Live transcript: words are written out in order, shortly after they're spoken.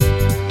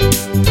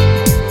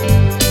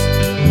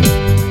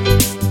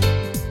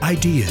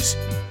ideas,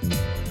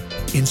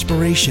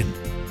 inspiration,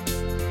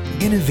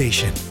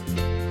 innovation.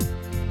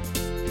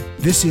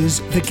 This is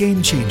The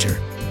Game Changer.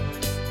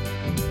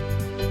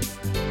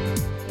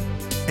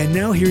 And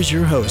now here's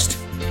your host,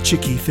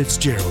 Chicke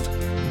Fitzgerald.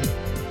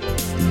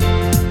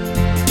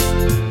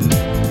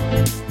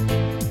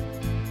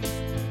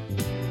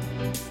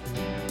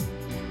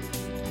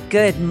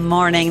 Good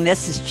morning.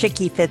 This is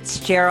Chicke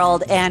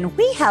Fitzgerald, and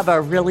we have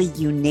a really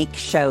unique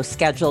show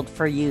scheduled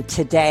for you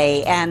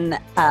today. And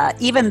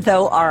even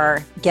though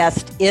our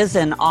guest is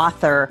an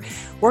author,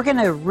 we're going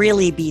to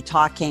really be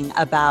talking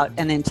about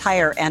an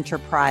entire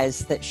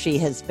enterprise that she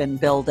has been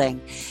building.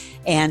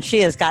 And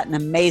she has got an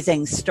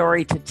amazing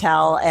story to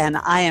tell, and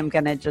I am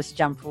going to just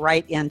jump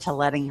right into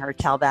letting her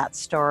tell that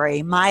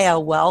story. Maya,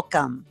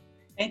 welcome.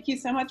 Thank you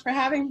so much for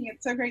having me.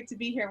 It's so great to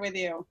be here with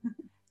you.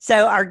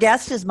 So our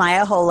guest is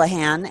Maya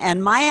Holihan,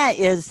 and Maya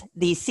is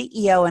the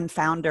CEO and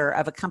founder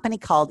of a company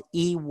called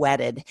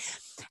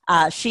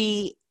ehez𝗴𝗴𝗏𝗏.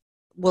 She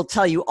will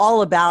tell you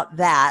all about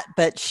that,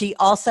 but she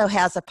also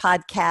has a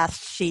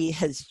podcast. She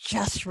has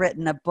just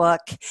written a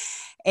book,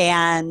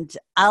 and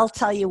I'll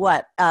tell you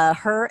what,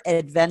 her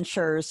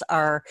adventures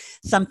are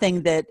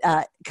something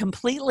that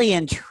completely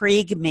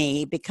intrigue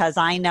me, because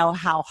I know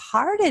how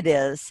hard it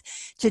is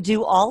to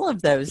do all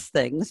of those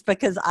things,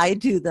 because I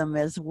do them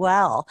as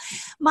well.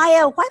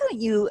 Maya, why don't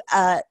you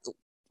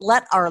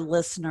let our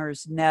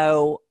listeners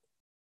know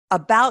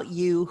about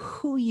you,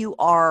 who you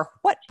are,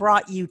 what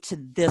brought you to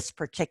this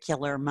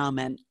particular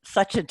moment,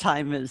 such a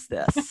time as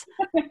this?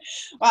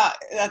 Wow,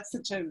 that's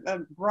such a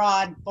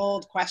broad,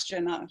 bold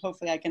question.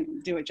 Hopefully I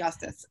can do it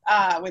justice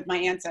with my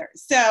answer.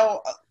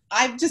 So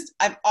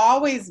I've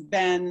always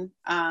been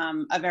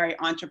a very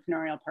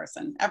entrepreneurial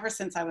person ever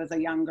since I was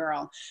a young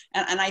girl.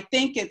 And I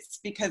think it's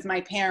because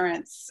my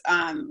parents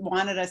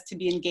wanted us to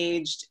be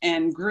engaged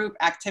in group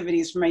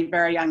activities from a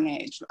very young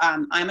age.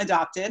 I'm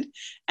adopted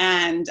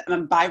and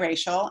I'm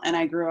biracial, and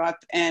I grew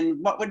up in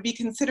what would be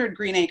considered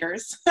Green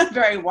Acres,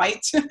 very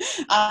white,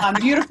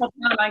 beautiful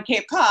town on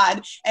Cape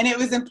Cod. And it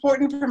was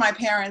important for my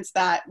parents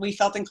that we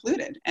felt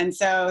included. And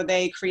so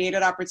they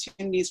created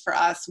opportunities for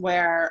us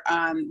where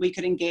we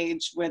could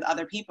engage with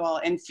other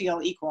people and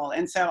feel equal.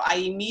 And so I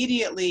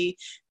immediately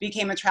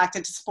became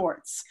attracted to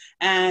sports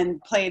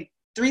and played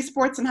 3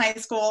 sports in high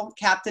school,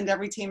 captained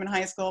every team in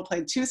high school,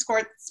 played 2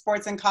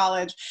 sports in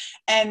college,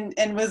 and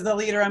was the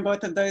leader on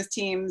both of those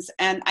teams.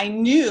 And I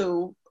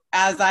knew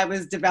as I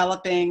was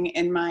developing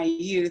in my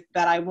youth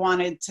that I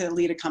wanted to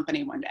lead a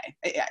company one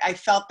day. I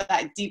felt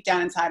that deep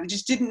down inside. I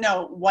just didn't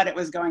know what it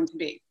was going to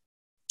be.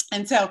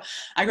 And so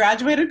I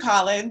graduated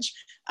college,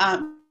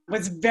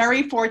 was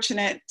very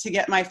fortunate to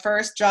get my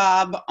first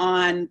job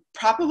on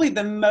probably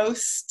the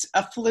most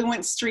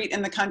affluent street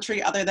in the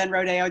country other than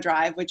Rodeo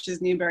Drive, which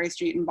is Newbury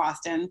Street in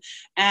Boston,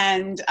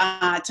 and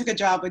took a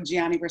job with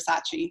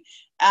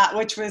𝗳𝗏𝗏𝗏𝗏,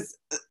 which was,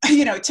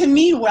 to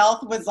me,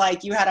 wealth was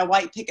like you had a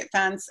white picket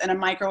fence and a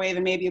microwave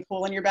and maybe a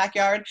pool in your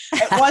backyard.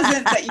 It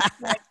wasn't that you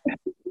had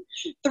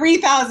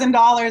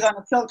 $3,000 on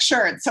a silk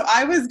shirt. So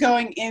I was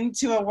going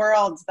into a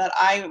world that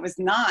I was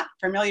not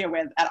familiar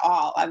with at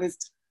all. I was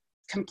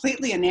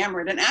completely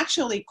enamored and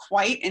actually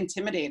quite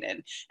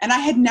intimidated. And I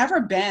had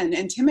never been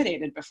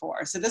intimidated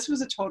before. So this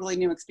was a totally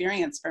new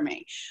experience for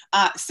me.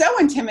 So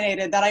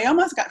intimidated that I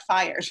almost got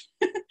fired.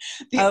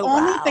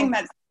 Only thing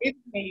that saved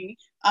me,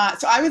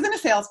 so I was in a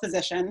sales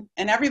position,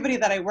 and everybody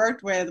that I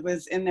worked with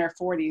was in their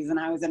 40s, and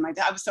I was in my,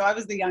 so I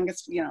was the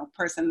youngest,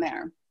 person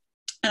there.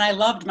 And I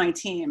loved my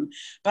team,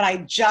 but I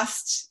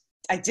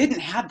didn't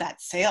have that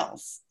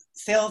salesy,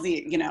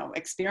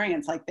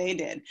 experience like they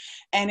did.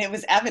 And it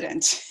was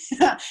evident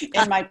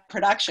in my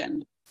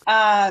production.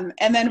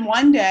 And then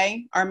one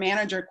day our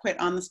manager quit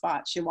on the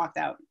spot. She walked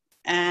out.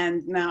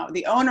 And now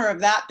the owner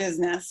of that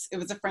business, it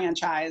was a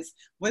franchise,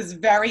 was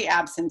very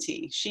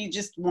absentee. She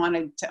just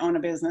wanted to own a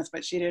business,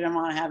 but she didn't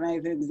want to have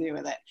anything to do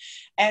with it.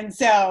 And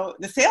so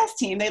the sales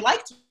team, they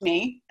liked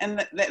me,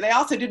 and they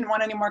also didn't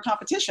want any more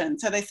competition.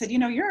 So they said,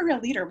 you're a real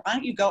leader. Why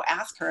don't you go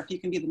ask her if you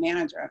can be the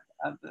manager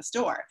of the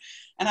store?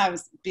 And I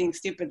was being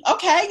stupid.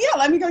 Okay, yeah,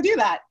 let me go do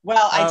that.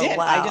 Well, I did.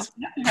 Wow. I just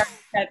went to her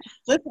and said,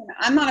 listen,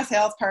 I'm not a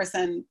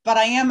salesperson, but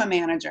I am a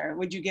manager.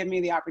 Would you give me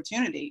the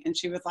opportunity? And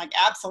she was like,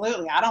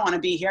 absolutely. I don't want to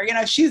be here.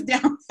 She's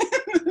down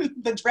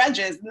the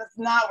dredges, and that's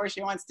not where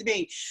she wants to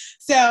be.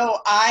 So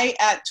I,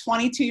 at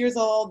 22 years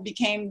old,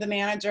 became the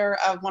manager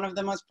of one of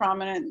the most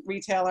prominent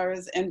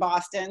retailers in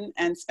Boston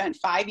and spent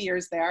 5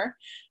 years there.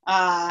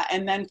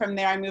 And then from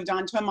there, I moved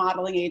on to a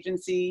modeling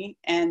agency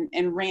and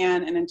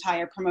ran an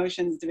entire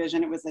promotions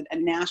division. It was a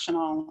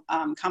national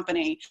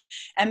company.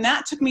 And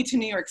that took me to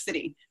New York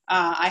City.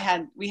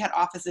 We had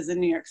offices in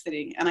New York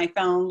City, and I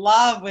fell in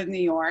love with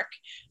New York.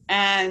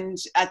 And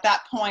at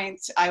that point,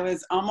 I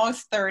was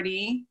almost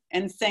 30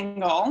 and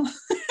single.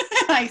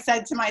 I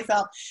said to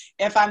myself,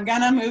 if I'm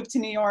going to move to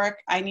New York,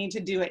 I need to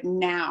do it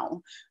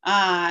now.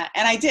 And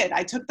I did.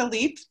 I took the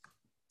leap.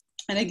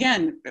 And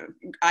again,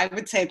 I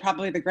would say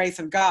probably the grace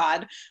of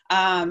God,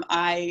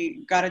 I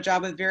got a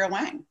job with Vera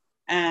Wang,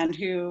 and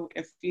who,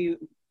 if you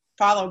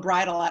follow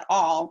bridal at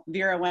all,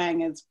 Vera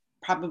Wang is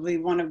probably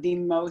one of the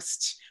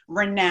most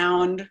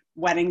renowned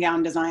wedding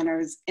gown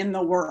designers in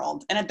the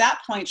world. And at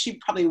that point, she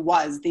probably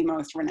was the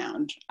most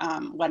renowned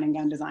wedding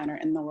gown designer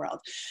in the world.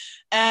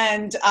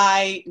 And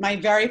my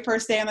very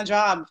first day on the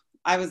job,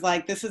 I was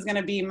like, this is going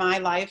to be my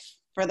life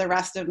for the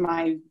rest of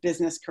my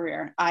business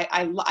career.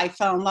 I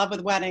fell in love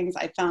with weddings.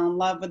 I fell in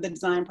love with the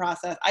design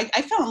process.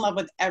 I fell in love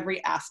with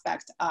every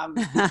aspect of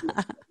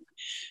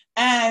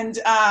and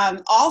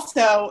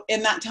also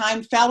in that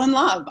time fell in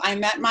love. I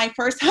met my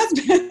first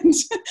husband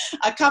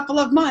a couple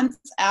of months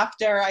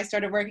after I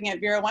started working at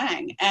Vera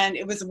Wang, and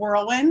it was a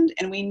whirlwind,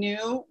 and we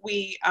knew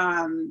we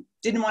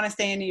didn't want to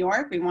stay in New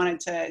York. We wanted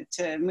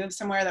to move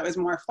somewhere that was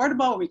more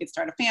affordable, where we could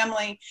start a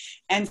family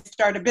and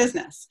start a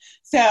business.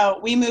 So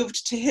we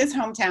moved to his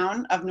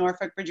hometown of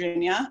Norfolk,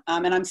 Virginia,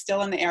 and I'm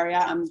still in the area.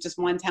 I'm just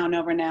one town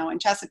over now in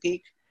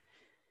Chesapeake.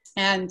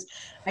 And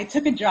I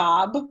took a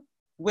job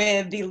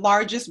with the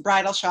largest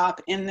bridal shop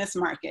in this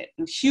market,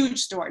 a huge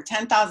store,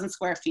 10,000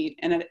 square feet,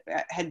 and it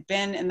had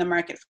been in the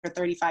market for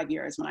 35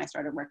 years when I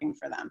started working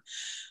for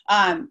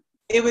them.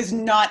 It was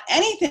not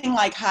anything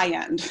like high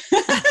end.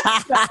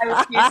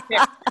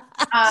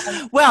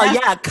 Well,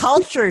 yeah,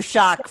 culture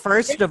shock,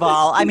 first of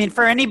all. I mean,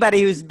 for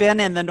anybody who's been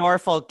in the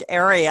Norfolk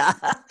area,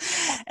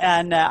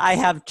 and I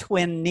have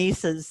twin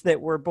nieces that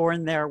were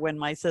born there when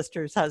my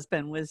sister's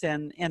husband was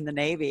in the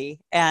Navy.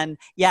 And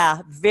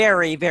yeah,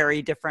 very,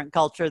 very different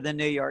culture than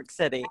New York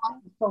City.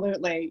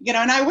 Absolutely. You know,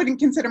 and I wouldn't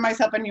consider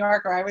myself a New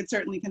Yorker. I would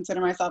certainly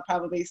consider myself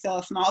probably still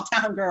a small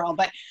town girl.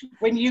 But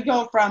when you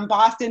go from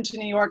Boston to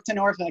New York to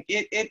Norfolk,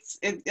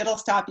 it'll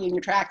stop you in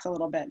your tracks a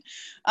little bit.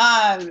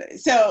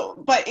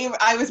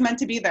 I was meant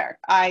to be there.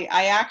 I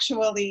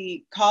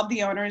actually called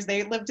the owners.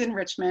 They lived in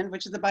Richmond,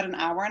 which is about an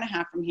hour and a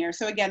half from here.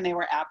 So again, they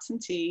were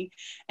absentee,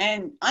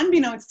 and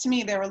unbeknownst to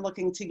me, they were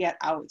looking to get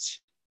out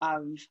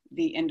of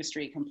the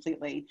industry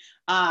completely.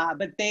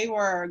 But they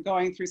were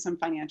going through some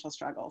financial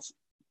struggles.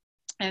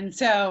 And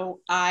so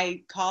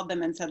I called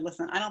them and said,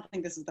 listen, I don't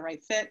think this is the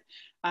right fit.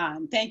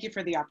 Thank you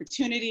for the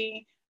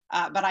opportunity.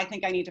 But I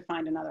think I need to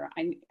find another.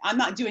 I'm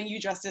not doing you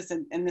justice,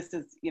 and this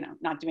is,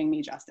 not doing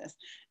me justice.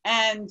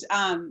 And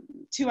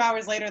 2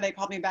 hours later, they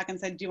called me back and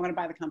said, do you want to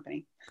buy the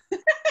company?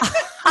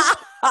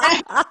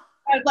 I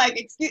was like,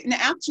 excuse me,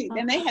 actually,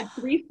 and they had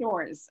 3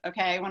 stores,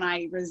 okay, when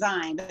I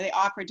resigned. They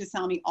offered to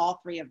sell me all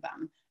 3 of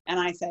them. And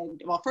I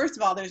said, well, first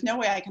of all, there's no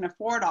way I can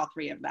afford all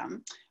 3 of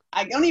them.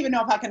 I don't even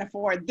know if I can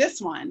afford this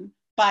one.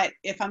 But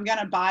if I'm going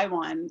to buy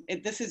one,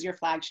 if this is your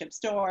flagship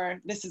store,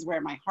 this is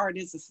where my heart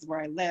is, this is where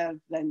I live,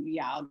 then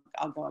yeah,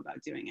 I'll go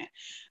about doing it.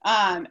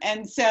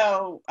 And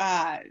so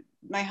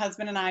my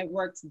husband and I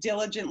worked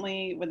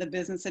diligently with a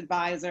business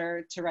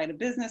advisor to write a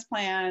business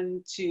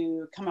plan,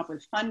 to come up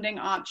with funding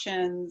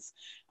options,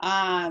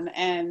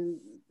 and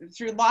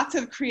through lots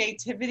of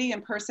creativity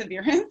and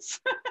perseverance,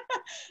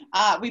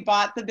 we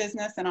bought the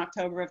business in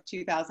October of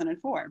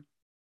 2004.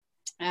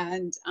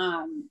 And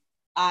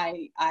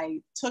I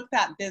took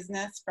that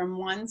business from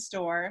 1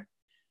 store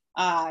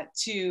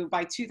to,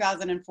 by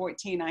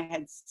 2014, I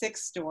had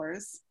 6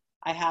 stores.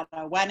 I had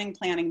a wedding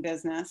planning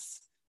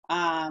business,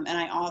 and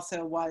I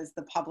also was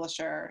the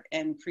publisher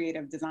and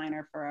creative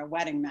designer for a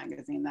wedding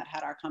magazine that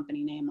had our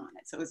company name on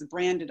it. So it was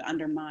branded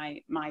under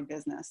my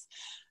business.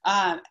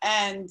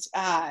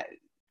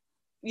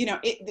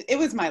 It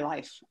was my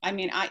life. I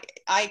mean,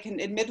 I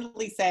can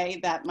admittedly say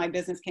that my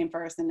business came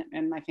first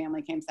and my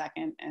family came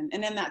second. And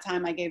in that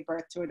time, I gave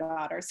birth to a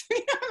daughter. So,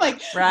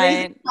 like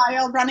raising a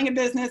child, running a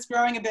business,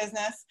 growing a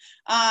business.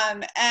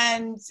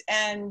 And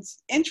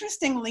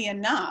interestingly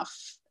enough,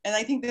 and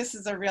I think this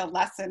is a real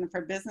lesson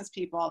for business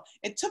people,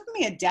 it took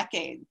me a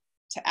decade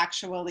to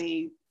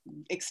actually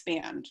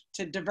expand,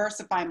 to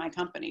diversify my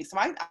company. So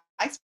I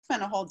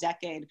spent a whole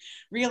decade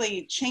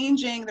really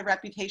changing the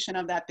reputation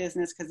of that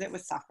business because it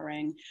was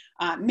suffering,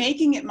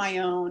 making it my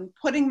own,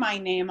 putting my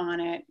name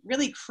on it,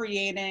 really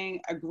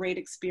creating a great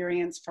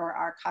experience for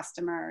our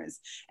customers.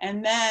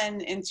 And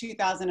then in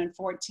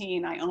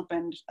 2014, I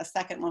opened a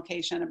second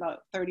location about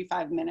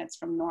 35 minutes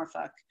from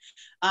Norfolk.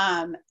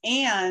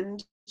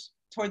 And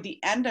toward the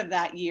end of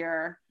that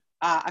year,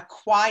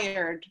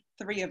 acquired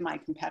 3 of my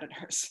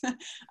competitors.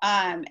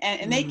 And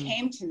they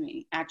came to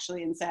me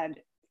actually and said,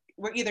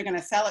 we're either going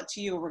to sell it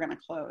to you or we're going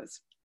to close.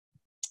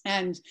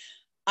 And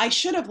I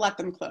should have let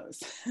them close.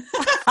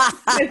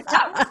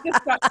 That was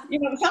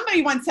just,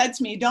 somebody once said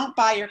to me, don't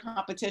buy your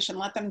competition,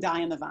 let them die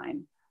in the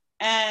vine.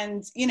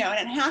 And, and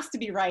it has to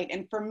be right.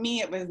 And for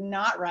me, it was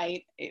not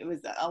right. It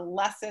was a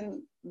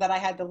lesson that I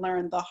had to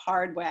learn the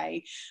hard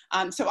way.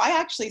 So I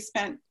actually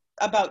spent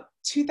about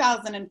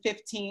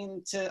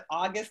 2015 to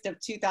August of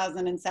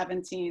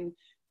 2017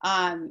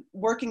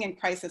 working in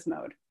crisis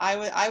mode.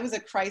 I was a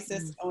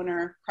crisis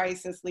owner,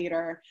 crisis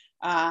leader.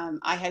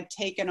 I had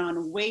taken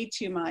on way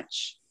too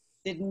much,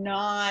 did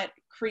not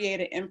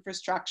create an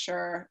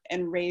infrastructure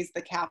and raise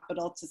the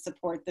capital to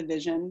support the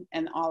vision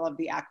and all of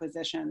the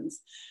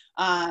acquisitions.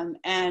 And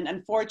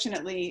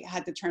unfortunately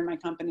had to turn my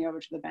company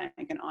over to the bank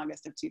in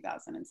August of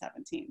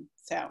 2017.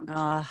 So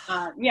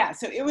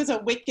so it was a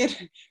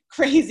wicked,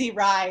 crazy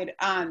ride.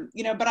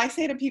 But I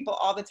say to people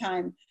all the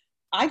time,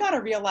 I got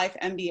a real life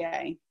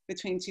MBA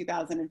between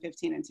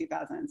 2015 and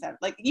 2007.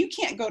 Like, you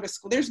can't go to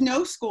school. There's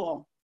no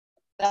school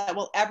that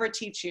will ever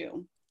teach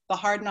you the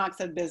hard knocks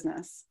of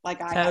business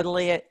like I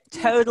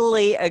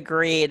totally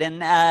agreed.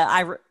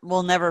 And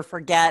will never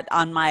forget,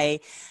 on my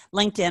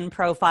LinkedIn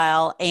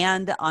profile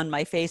and on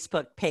my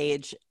Facebook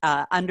page,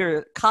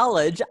 under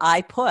college,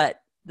 I put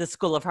the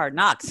School of Hard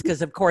Knocks,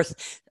 because of course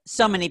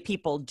so many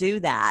people do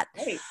that.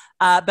 Right.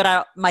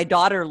 But my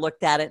daughter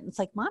looked at it and it's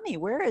like, Mommy,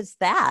 where is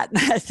that?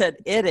 And I said,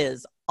 it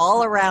is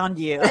all around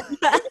you.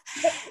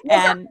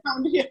 And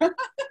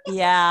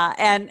yeah.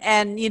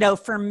 And, you know,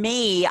 for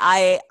me,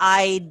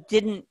 I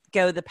didn't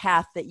go the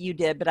path that you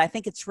did, but I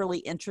think it's really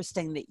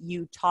interesting that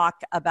you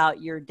talk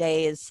about your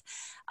days,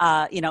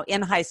 you know,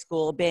 in high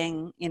school,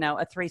 being, you know,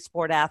 a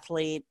 3-sport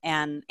athlete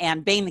and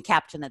being the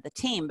captain of the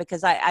team,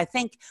 because I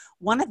think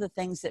one of the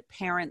things that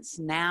parents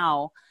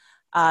now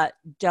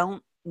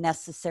don't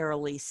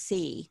necessarily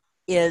see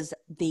is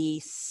the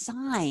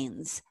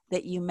signs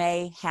that you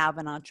may have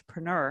an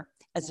entrepreneur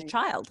as a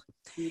child,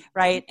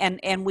 right?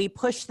 And we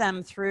push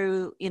them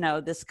through, you know,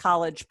 this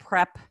college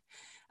prep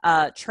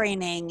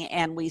training,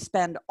 and we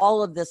spend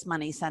all of this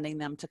money sending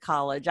them to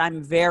college.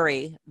 I'm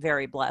very,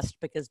 very blessed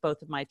because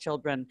both of my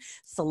children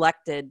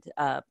selected,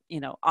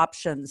 you know,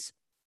 options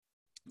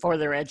for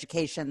their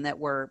education that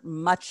were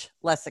much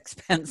less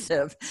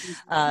expensive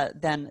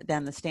than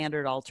the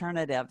standard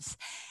alternatives.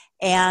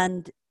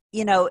 And,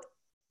 you know,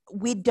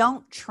 we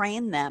don't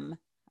train them.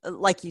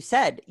 Like you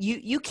said,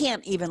 you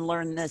can't even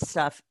learn this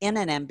stuff in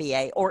an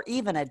MBA or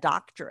even a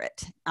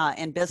doctorate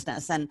in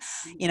business. And,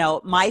 you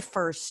know, my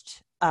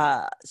first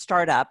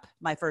startup,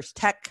 my first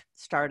tech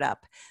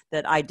startup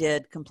that I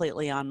did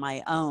completely on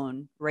my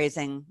own,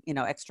 raising, you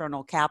know,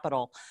 external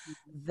capital,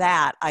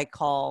 that I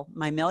call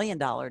my $1 million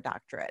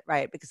doctorate,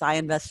 right? Because I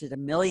invested $1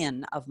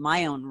 million of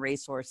my own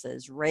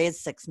resources,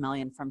 raised $6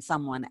 million from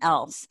someone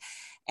else.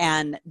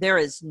 And there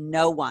is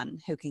no one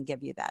who can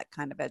give you that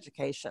kind of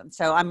education.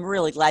 So I'm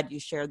really glad you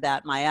shared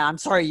that, Maya. I'm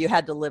sorry you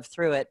had to live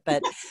through it,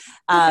 but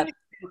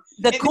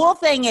the cool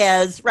thing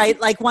is, right,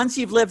 like once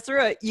you've lived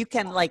through it, you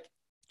can like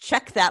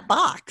check that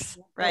box,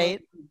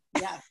 right?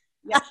 Yes.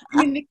 Yeah. I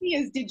mean, the key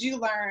is, did you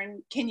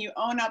learn? Can you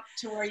own up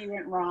to where you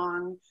went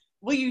wrong?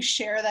 Will you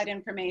share that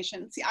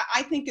information? See,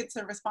 I think it's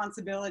a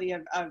responsibility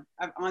of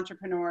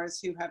entrepreneurs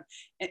who have,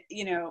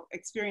 you know,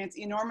 experienced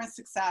enormous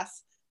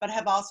success, but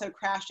have also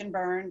crashed and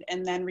burned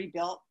and then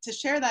rebuilt, to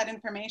share that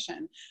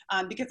information.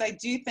 Because I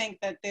do think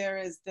that there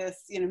is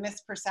this, you know,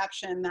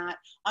 misperception that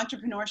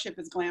entrepreneurship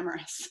is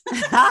glamorous.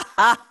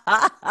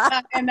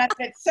 And that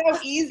it's so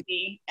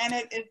easy, and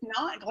it is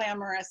not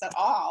glamorous at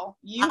all.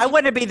 I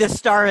want to be the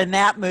star in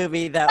that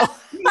movie, though.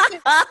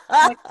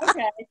 Like,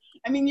 okay.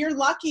 I mean, you're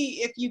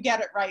lucky if you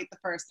get it right the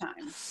first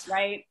time,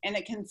 right? And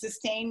it can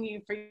sustain you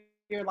for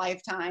your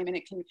lifetime, and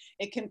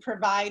it can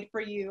provide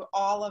for you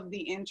all of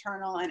the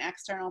internal and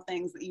external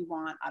things that you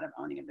want out of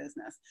owning a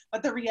business.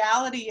 But the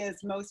reality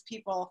is, most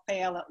people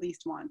fail at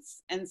least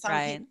once, and some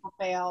people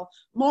fail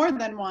more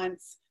than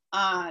once.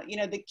 You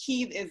know, the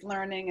key is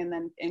learning and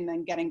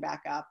then getting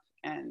back up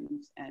and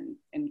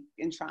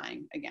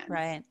trying again.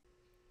 Right.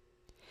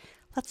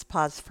 Let's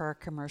pause for a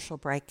commercial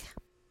break.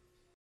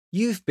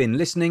 You've been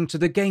listening to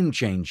The Game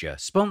Changer,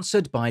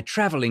 sponsored by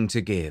Traveling to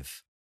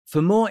Give.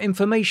 For more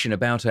information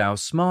about our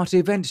smart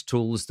event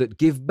tools that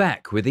give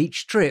back with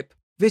each trip,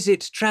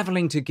 visit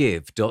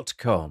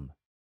travelingtogive.com.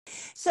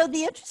 So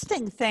the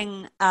interesting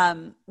thing,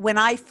 when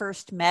I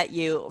first met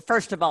you,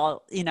 first of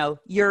all, you know,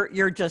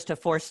 you're just a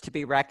force to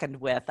be reckoned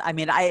with. I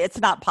mean, it's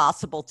not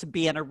possible to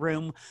be in a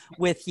room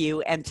with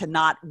you and to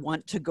not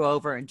want to go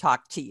over and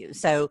talk to you.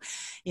 So,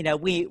 you know,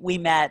 we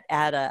met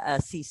at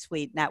a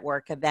C-suite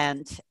network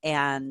event,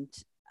 and,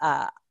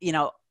 you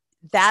know,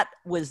 that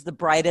was the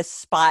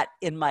brightest spot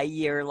in my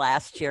year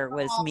last year,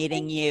 was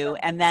meeting you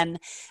and then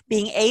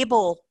being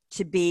able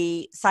to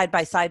be side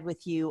by side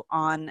with you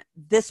on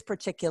this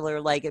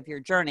particular leg of your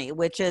journey,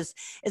 which is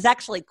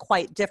actually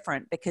quite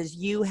different, because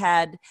you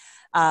had,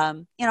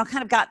 you know,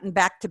 kind of gotten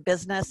back to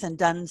business and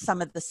done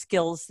some of the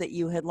skills that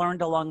you had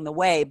learned along the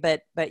way,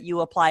 but you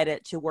applied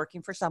it to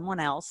working for someone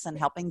else and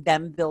helping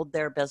them build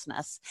their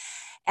business.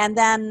 And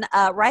then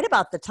right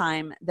about the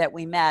time that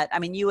we met, I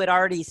mean, you had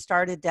already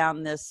started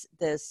down this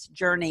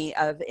journey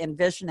of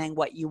envisioning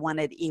what you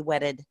wanted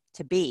ehez𝗴𝗴𝗏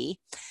to be.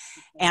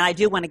 And I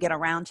do want to get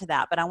around to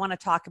that, but I want to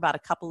talk about a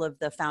couple of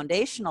the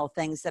foundational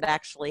things that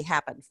actually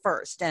happened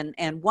first.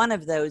 And one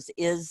of those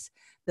is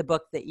the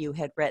book that you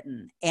had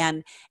written.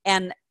 And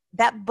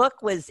that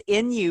book was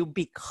in you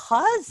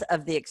because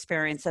of the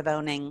experience of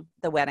owning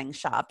the wedding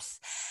shops.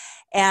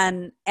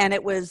 And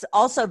it was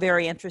also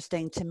very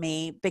interesting to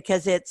me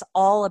because it's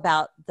all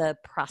about the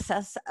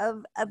process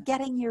of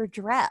getting your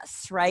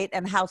dress, right?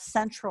 And how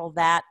central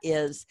that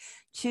is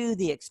to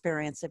the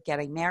experience of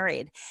getting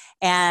married.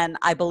 And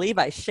I believe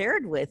I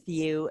shared with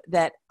you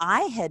that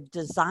I had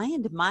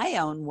designed my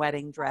own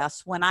wedding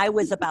dress when I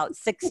was about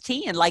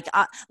 16, like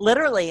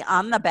literally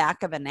on the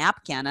back of a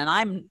napkin. And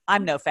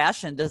I'm no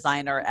fashion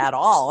designer at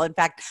all. In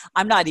fact,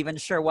 I'm not even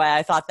sure why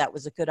I thought that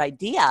was a good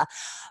idea.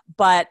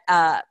 But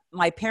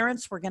my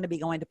parents were going to be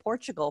going to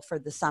Portugal for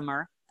the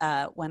summer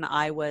when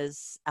I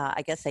was,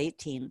 I guess,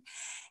 18.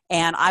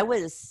 And I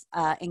was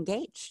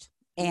engaged.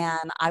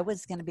 And I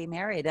was going to be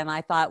married. And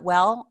I thought,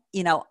 well,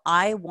 you know,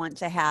 I want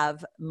to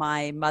have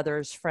my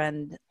mother's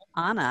friend,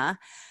 Anna,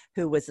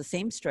 who was a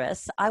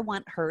seamstress, I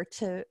want her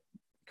to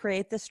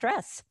create this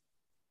dress.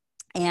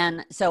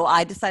 And so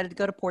I decided to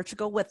go to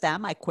Portugal with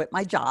them. I quit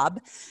my job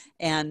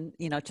and,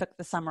 you know, took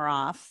the summer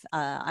off.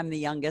 I'm the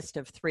youngest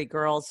of 3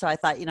 girls. So I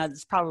thought, you know, this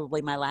is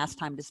probably my last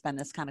time to spend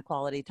this kind of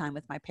quality time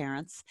with my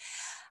parents.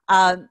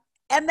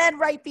 And then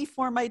right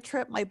before my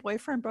trip, my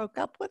boyfriend broke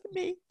up with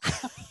me.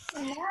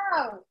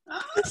 No.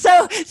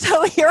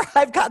 So here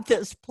I've got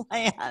this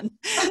plan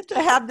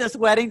to have this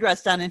wedding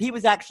dress done. And he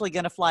was actually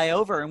going to fly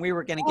over and we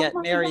were going to get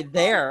married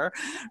there.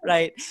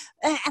 Right.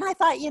 And I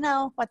thought, you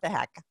know, what the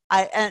heck?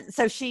 And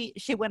so she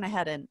went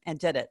ahead and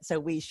did it. So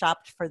we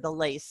shopped for the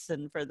lace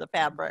and for the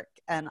fabric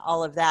and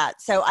all of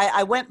that. So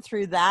I went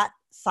through that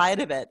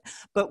side of it.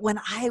 But when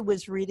I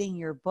was reading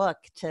your book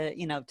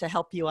to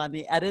help you on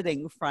the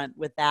editing front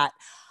with that,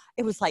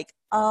 it was like,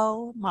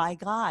 oh my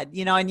God,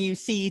 you know, and you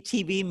see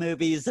TV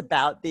movies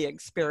about the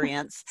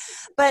experience.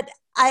 But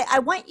I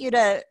want you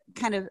to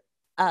kind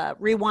of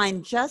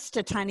rewind just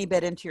a tiny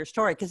bit into your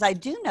story, because I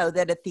do know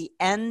that at the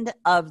end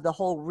of the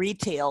whole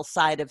retail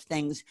side of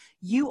things,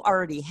 you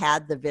already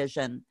had the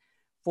vision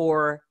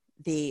for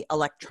the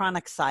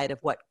electronic side of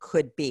what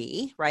could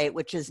be, right?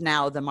 Which is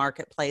now the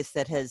marketplace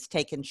that has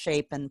taken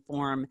shape and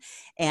form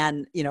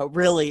and, you know,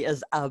 really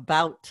is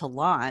about to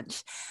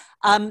launch.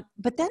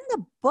 But then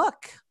the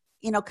book,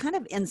 you know, kind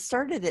of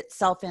inserted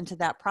itself into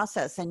that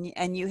process.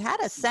 And you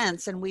had a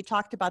sense, and we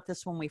talked about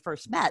this when we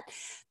first met,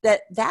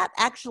 that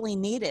actually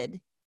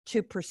needed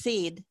to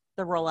precede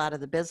the rollout of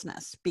the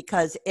business,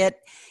 because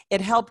it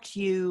helped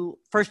you,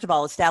 first of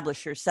all,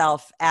 establish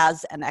yourself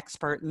as an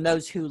expert, and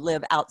those who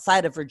live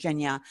outside of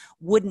Virginia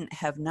wouldn't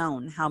have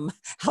known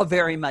how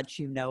very much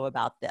you know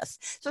about this.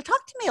 So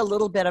talk to me a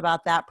little bit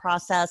about that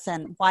process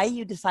and why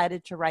you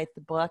decided to write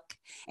the book,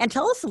 and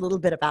tell us a little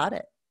bit about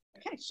it.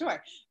 Okay,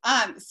 sure.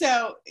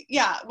 So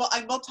yeah, well,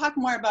 I will talk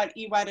more about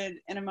eWedded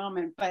in a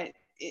moment, but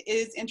it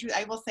is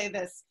interesting. I will say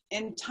this: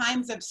 in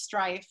times of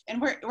strife,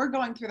 and we're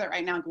going through that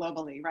right now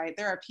globally, right?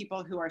 There are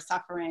people who are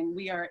suffering.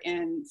 We are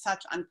in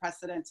such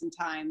unprecedented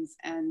times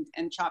and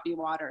choppy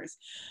waters.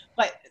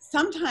 But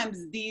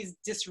sometimes these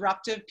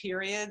disruptive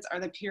periods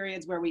are the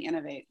periods where we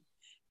innovate.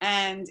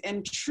 And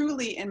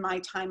truly, in my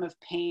time of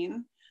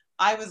pain,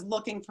 I was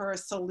looking for a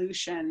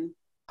solution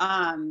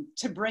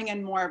to bring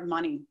in more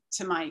money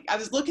to I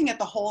was looking at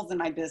the holes in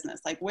my business,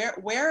 like where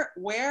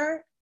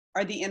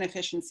are the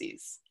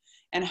inefficiencies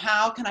and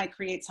how can I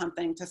create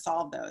something to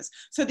solve those?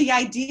 So the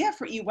idea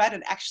for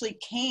eWedded actually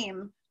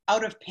came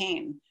out of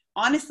pain.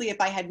 Honestly, if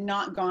I had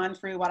not gone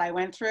through what I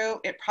went through,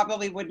 it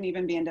probably wouldn't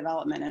even be in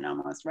development and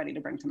almost ready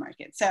to bring to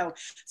market. So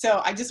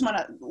I just want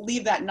to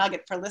leave that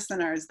nugget for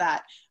listeners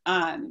that,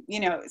 you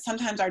know,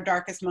 sometimes our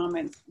darkest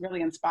moments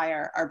really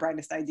inspire our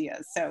brightest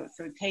ideas. So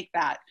take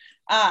that.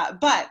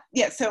 But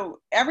yeah,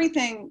 so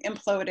everything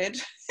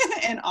imploded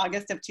in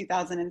August of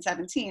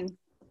 2017.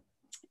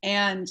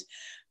 And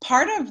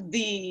part of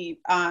the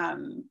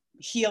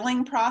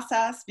healing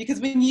process, because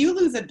when you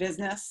lose a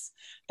business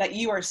that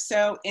you are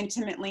so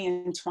intimately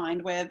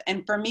entwined with,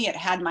 and for me, it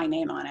had my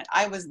name on it.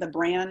 I was the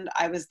brand,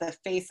 I was the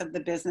face of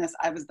the business,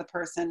 I was the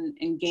person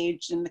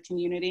engaged in the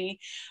community.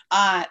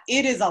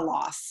 It is a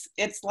loss.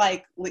 It's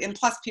like, and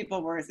plus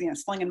people were, you know,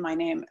 slinging my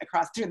name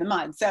across through the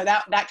mud. So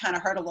that kind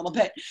of hurt a little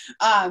bit.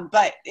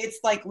 But it's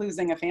like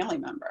losing a family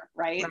member,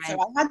 right? So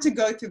I had to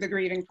go through the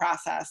grieving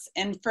process.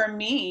 And for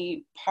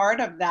me, part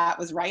of that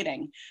was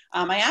writing.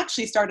 I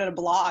actually started a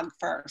blog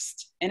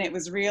first, and it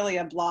was really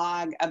a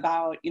blog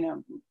about, you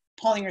know,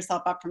 pulling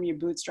yourself up from your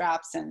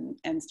bootstraps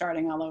and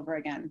starting all over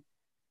again.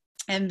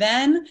 And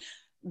then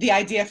the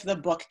idea for the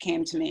book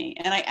came to me.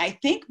 And I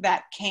think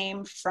that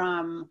came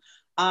from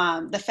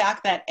the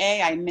fact that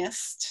I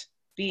missed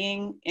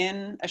being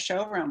in a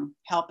showroom,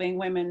 helping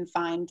women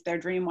find their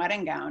dream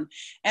wedding gown.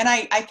 And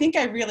I think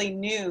I really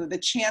knew the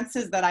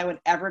chances that I would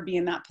ever be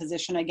in that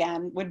position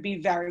again would be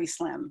very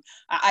slim.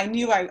 I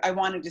knew I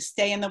wanted to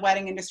stay in the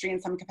wedding industry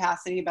in some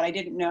capacity, but I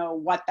didn't know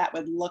what that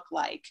would look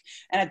like.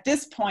 And at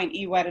this point,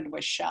 eWedded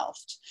was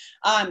shelved.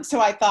 So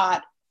I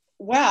thought,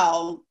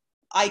 well,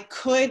 I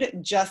could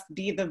just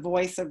be the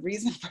voice of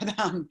reason for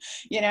them.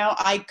 You know,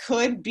 I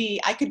could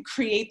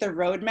create the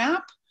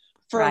roadmap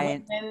for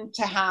women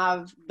to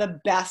have the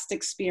best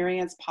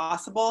experience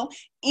possible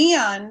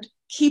and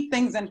keep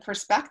things in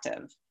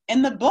perspective.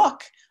 In the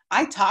book,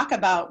 I talk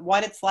about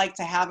what it's like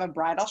to have a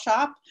bridal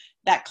shop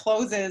that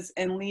closes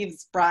and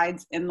leaves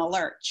brides in the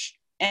lurch.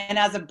 And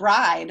as a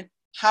bride,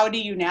 how do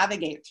you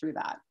navigate through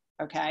that?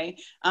 Okay.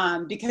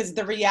 Because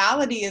the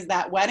reality is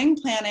that wedding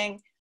planning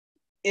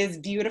is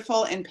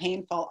beautiful and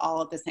painful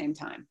all at the same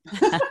time.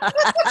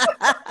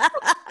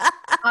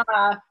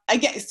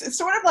 Again, it's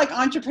sort of like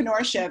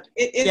entrepreneurship.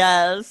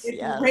 It's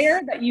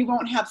rare that you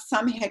won't have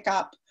some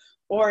hiccup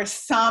or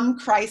some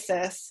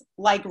crisis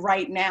like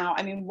right now.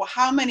 I mean,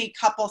 how many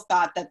couples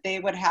thought that they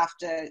would have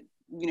to,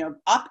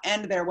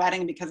 upend their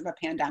wedding because of a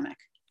pandemic?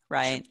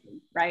 Right.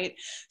 Right.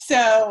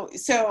 So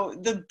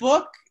the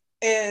book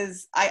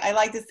is, I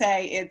like to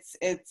say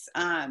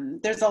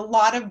there's a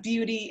lot of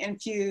beauty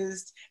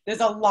infused.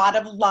 There's a lot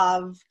of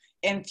love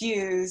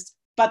infused,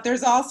 but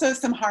there's also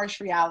some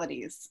harsh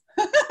realities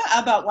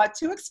about what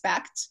to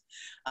expect,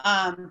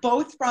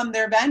 both from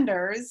their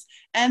vendors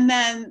and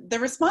then the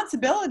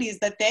responsibilities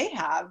that they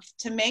have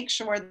to make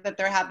sure that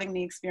they're having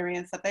the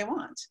experience that they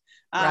want.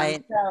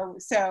 Right.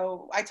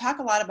 So I talk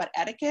a lot about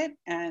etiquette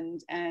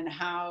and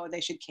how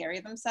they should carry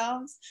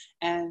themselves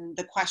and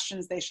the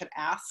questions they should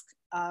ask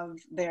of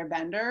their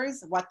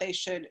vendors, what they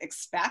should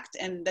expect,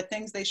 and the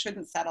things they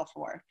shouldn't settle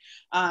for.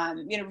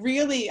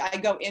 Really, I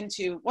go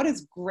into what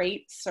does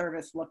great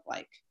service look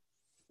like,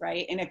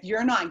 right? And if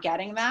you're not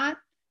getting that,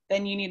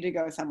 then you need to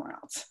go somewhere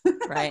else.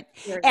 Right.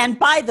 And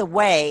by the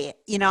way,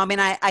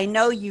 I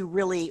know you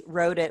really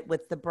wrote it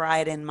with the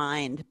bride in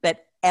mind,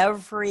 but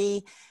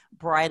every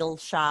bridal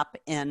shop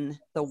in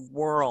the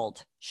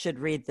world should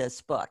read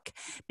this book,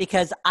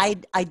 because I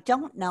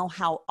don't know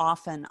how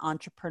often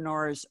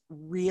entrepreneurs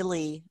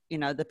really,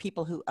 the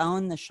people who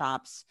own the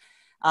shops,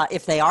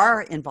 if they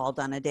are involved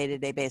on a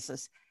day-to-day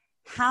basis,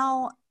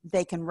 how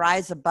they can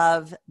rise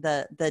above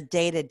the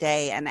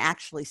day-to-day and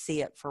actually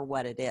see it for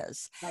what it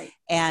is. Right.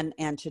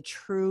 And to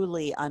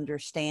truly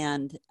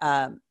understand,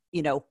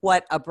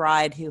 what a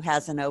bride who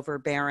has an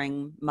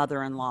overbearing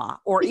mother-in-law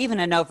or even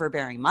an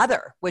overbearing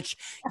mother, which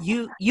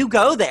you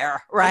go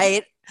there,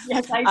 right?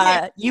 Yes,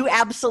 I do. You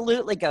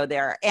absolutely go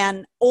there.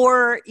 And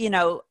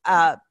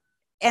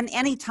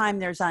anytime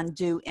there's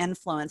undue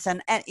influence,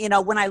 and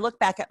when I look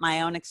back at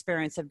my own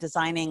experience of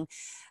designing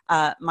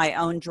my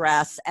own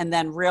dress and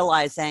then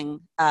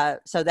realizing,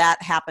 so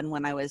that happened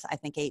when I was, I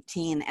think,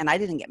 18, and I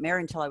didn't get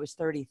married until I was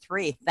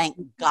 33. Thank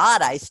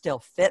God I still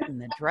fit in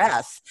the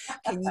dress.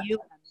 Can you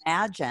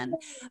imagine?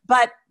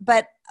 But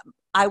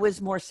I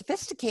was more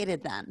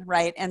sophisticated then,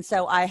 right? And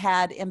so I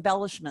had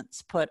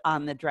embellishments put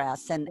on the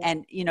dress,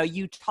 and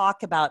you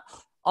talk about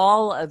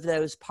all of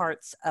those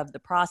parts of the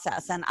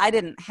process. And I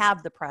didn't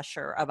have the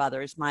pressure of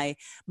others. My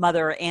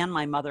mother and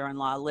my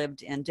mother-in-law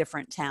lived in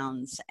different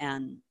towns,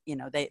 and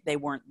they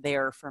weren't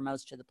there for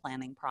most of the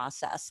planning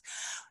process.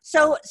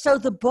 So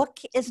the book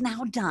is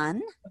now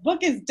done. The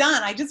book is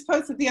done. I just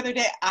posted the other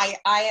day. I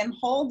am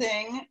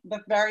holding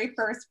the very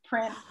first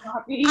print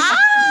copy,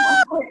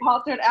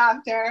 altered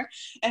after.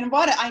 And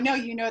I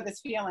know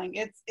this feeling.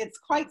 It's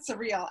quite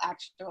surreal,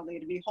 actually,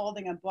 to be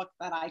holding a book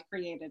that I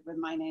created with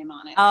my name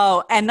on it.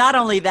 Oh, and not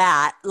only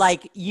that,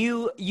 like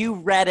you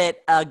read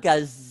it a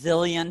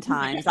gazillion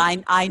times.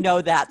 I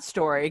know that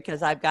story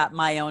because I've got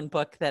my own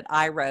book that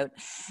I wrote.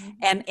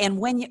 And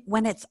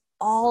when it's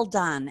all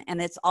done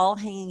and it's all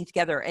hanging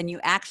together and you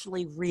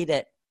actually read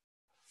it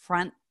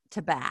front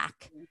to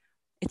back,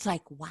 it's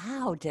like,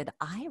 wow, did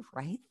I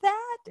write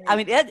that? I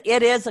mean,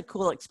 it is a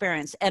cool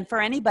experience. And for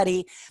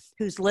anybody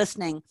who's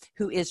listening,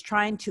 who is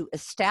trying to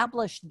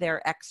establish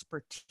their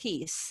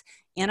expertise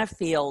in a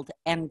field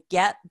and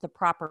get the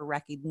proper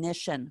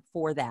recognition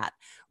for that,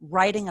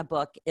 writing a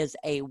book is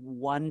a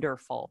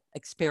wonderful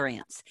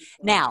experience.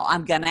 Now,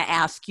 I'm going to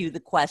ask you the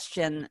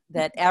question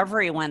that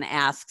everyone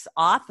asks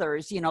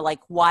authors,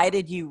 why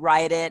did you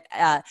write it?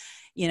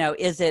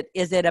 Is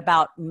it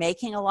about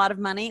making a lot of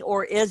money,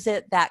 or is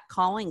it that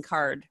calling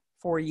card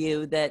for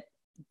you that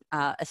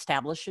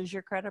establishes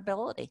your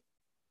credibility?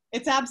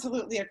 It's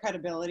absolutely a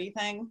credibility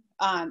thing.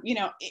 I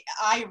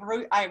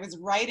was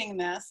writing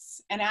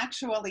this and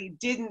actually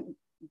didn't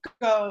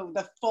go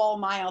the full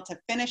mile to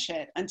finish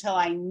it until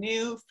I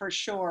knew for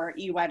sure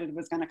ehez_𝗴𝗏𝗏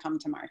was going to come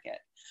to market.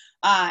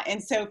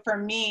 And so for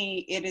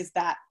me, it is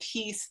that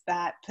piece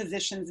that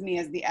positions me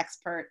as the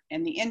expert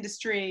in the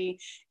industry.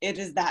 It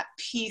is that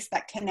piece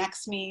that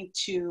connects me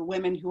to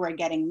women who are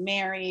getting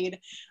married.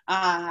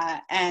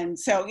 And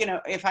so,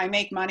 if I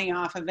make money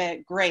off of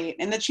it, great.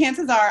 And the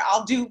chances are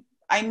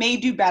I may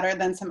do better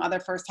than some other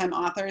first-time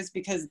authors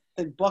because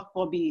the book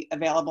will be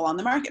available on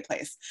the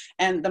marketplace,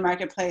 and the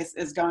marketplace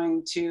is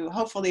going to,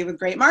 hopefully with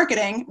great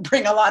marketing,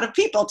 bring a lot of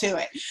people to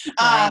it.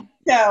 Right.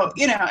 So,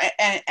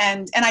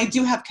 and I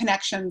do have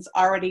connections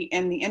already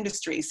in the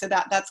industry, so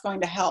that's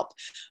going to help.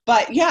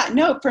 But yeah,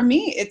 no, for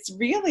me, it's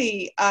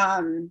really,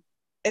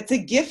 it's a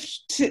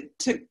gift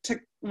to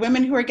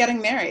women who are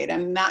getting married.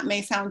 And that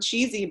may sound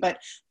cheesy, but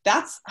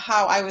that's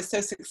how I was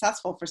so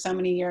successful for so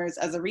many years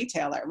as a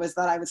retailer, was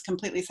that I was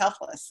completely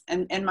selfless,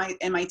 and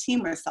my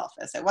team was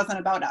selfless. It wasn't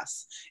about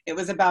us. It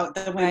was about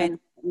the women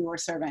we were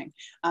serving,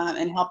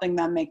 and helping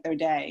them make their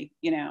day,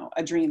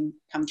 a dream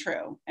come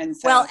true. And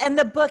so, well, and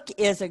the book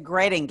is a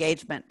great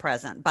engagement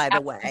present, by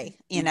the way,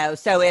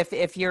 so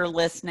if you're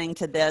listening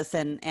to this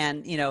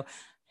and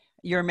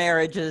your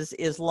marriage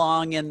is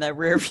long in the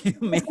rearview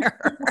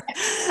mirror,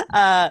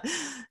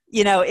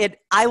 You know,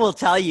 I will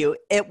tell you,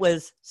 it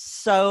was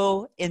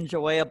so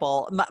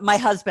enjoyable. My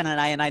husband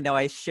and I know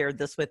I shared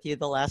this with you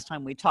the last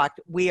time we talked,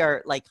 we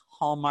are like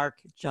Hallmark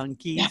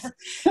junkies,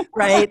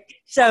 right?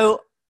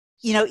 So,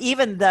 you know,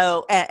 even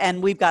though,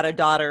 and we've got a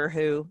daughter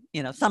who,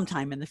 you know,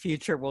 sometime in the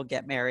future will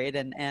get married,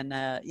 and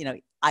you know,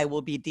 I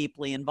will be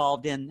deeply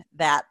involved in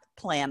that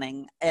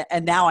planning.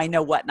 And now I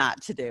know what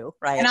not to do,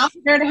 right? And I'll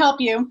be here to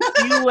help you.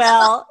 You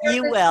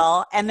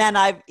will. And then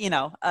I've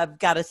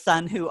got a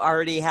son who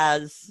already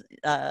has,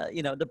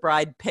 you know, the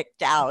bride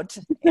picked out.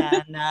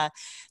 And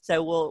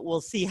so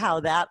we'll see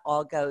how that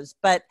all goes.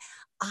 But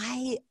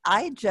I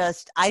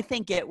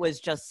think it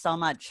was just so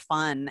much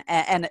fun.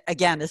 And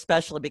again,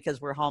 especially because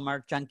we're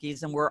Hallmark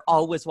junkies and we're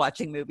always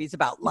watching movies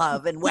about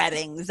love and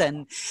weddings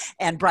and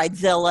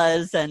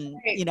bridezillas. And,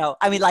 you know,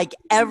 I mean, like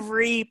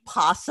every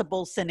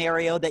possible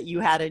scenario that you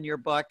had in your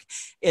book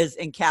is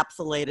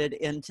encapsulated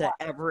into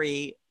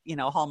every, you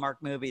know, Hallmark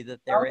movie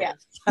that there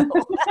is. So.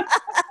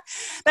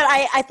 But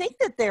I think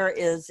that there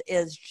is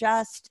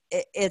just,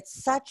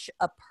 it's such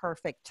a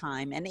perfect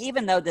time. And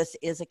even though this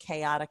is a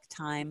chaotic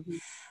time,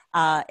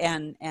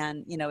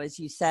 and you know, as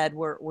you said,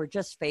 we're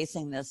just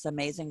facing this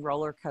amazing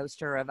roller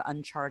coaster of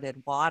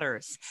uncharted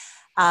waters.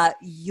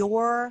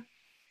 Your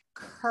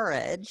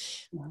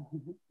courage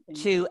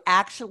to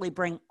actually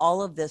bring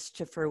all of this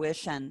to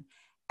fruition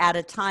at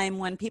a time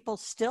when people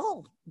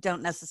still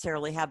don't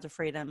necessarily have the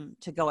freedom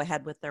to go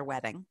ahead with their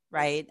wedding,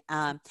 right?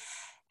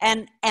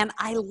 And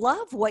I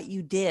love what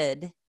you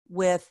did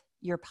with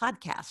your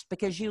podcast,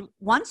 because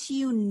once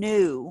you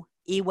knew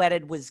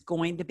eWedded was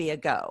going to be a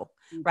go,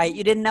 right?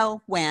 You didn't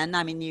know when.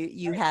 I mean,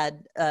 you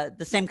had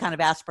the same kind of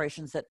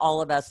aspirations that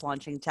all of us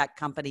launching tech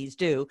companies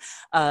do.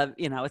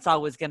 You know, it's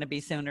always going to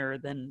be sooner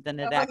than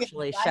it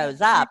actually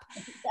shows up.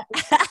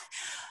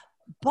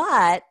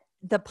 But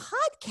the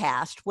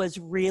podcast was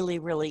really,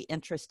 really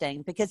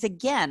interesting because,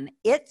 again,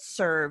 it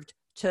served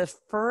to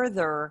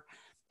further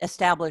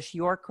establish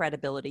your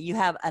credibility. You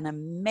have an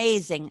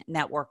amazing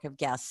network of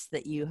guests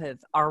that you have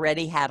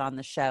already had on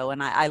the show,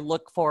 and I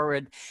look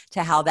forward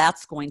to how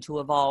that's going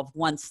to evolve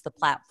once the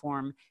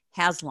platform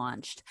has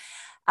launched.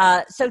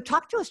 So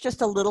talk to us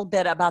just a little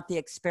bit about the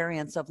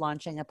experience of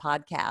launching a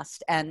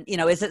podcast, and, you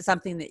know, is it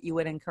something that you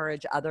would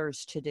encourage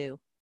others to do?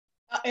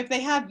 If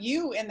they have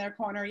you in their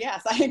corner,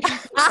 yes, I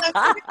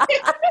agree.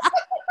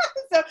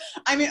 So,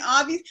 I mean,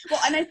 obviously,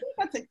 well, and I think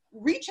that's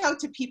reach out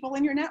to people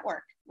in your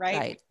network,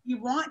 right? If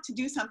you want to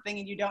do something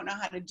and you don't know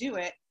how to do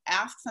it,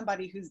 ask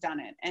somebody who's done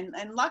it. And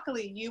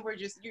luckily you're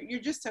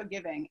just so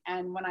giving.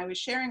 And when I was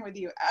sharing with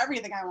you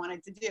everything I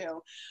wanted to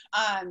do,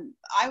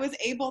 I was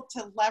able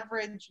to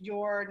leverage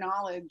your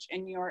knowledge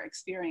and your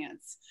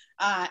experience.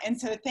 And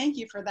so thank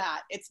you for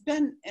that. It's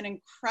been an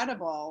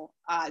incredible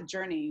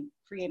journey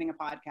creating a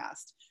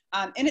podcast.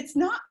 And it's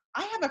not,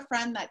 I have a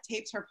friend that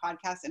tapes her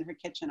podcast in her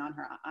kitchen on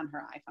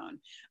her iPhone.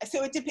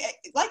 So it depends,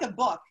 like a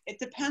book, it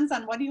depends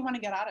on what do you want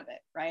to get out of it,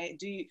 right?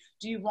 Do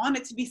you want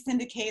it to be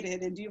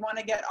syndicated, and do you want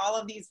to get all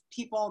of these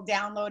people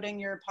downloading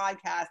your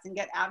podcast and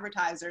get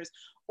advertisers,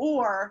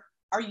 or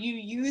are you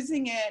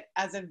using it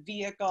as a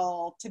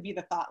vehicle to be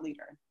the thought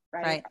leader,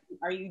 right?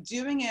 Are you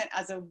doing it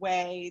as a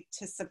way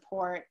to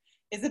support,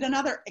 is it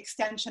another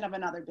extension of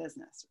another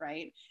business,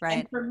 right?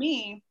 And for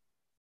me,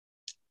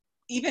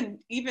 even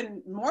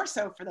more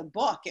so for the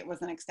book, it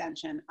was an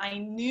extension. I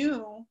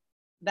knew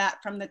that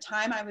from the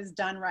time I was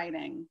done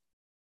writing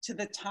to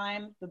the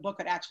time the book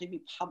would actually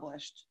be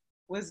published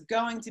was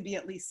going to be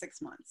at least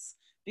 6 months,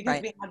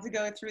 because we had to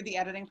go through the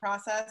editing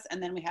process,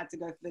 and then we had to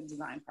go through the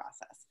design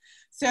process.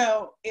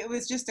 So it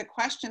was just a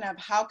question of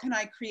how can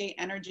I create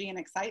energy and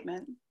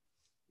excitement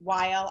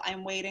while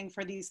I'm waiting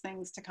for these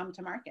things to come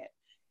to market.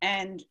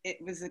 And it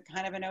was a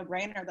kind of a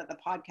no-brainer that the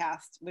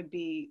podcast would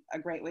be a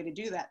great way to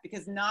do that,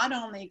 because not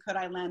only could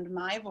I lend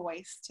my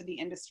voice to the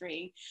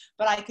industry,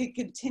 but I could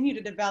continue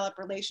to develop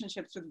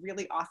relationships with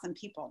really awesome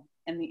people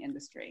in the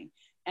industry.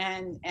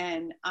 And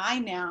I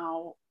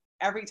now,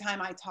 every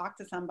time I talk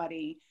to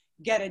somebody,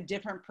 get a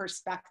different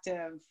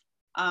perspective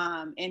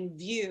in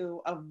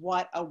view of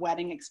what a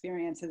wedding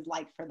experience is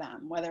like for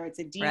them, whether it's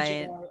a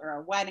DJ or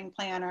a wedding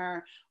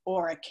planner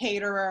or a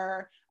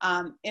caterer.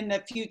 In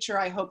the future,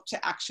 I hope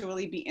to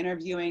actually be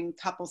interviewing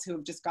couples who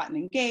have just gotten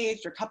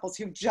engaged, or couples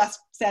who've just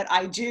said,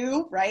 I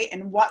do, right?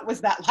 And what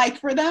was that like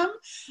for them?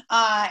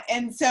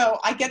 And so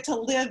I get to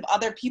live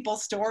other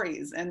people's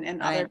stories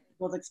and other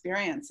people's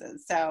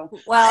experiences. So,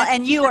 well,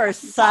 and you are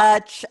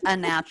such a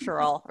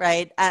natural,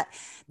 right?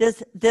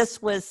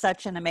 This was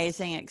such an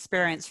amazing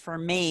experience for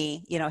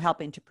me, you know,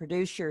 helping to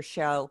produce your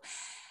show.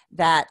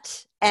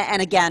 That,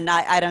 and again,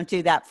 I don't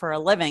do that for a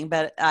living,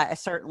 but I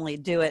certainly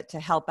do it to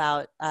help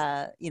out,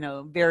 you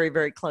know, very,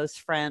 very close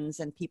friends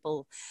and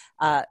people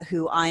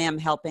who I am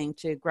helping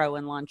to grow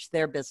and launch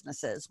their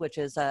businesses, which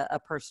is a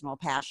personal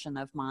passion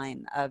of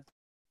mine. Of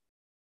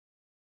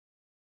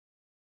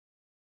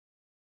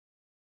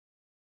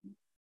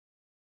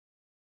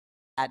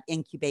that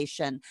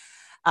incubation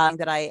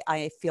that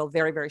I feel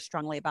very, very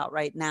strongly about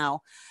right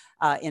now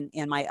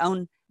in my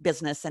own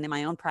business and in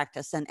my own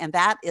practice. And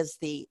that is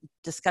the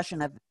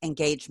discussion of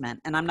engagement.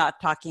 And I'm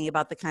not talking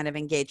about the kind of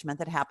engagement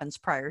that happens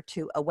prior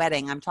to a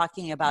wedding. I'm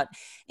talking about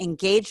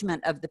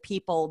engagement of the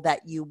people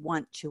that you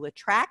want to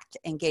attract,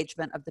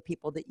 engagement of the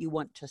people that you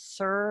want to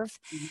serve.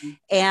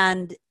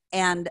 And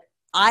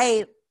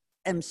I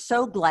am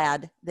so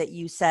glad that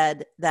you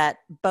said that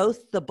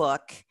both the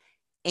book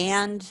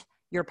and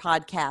your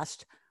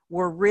podcast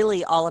were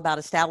really all about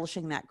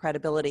establishing that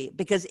credibility,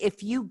 because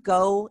if you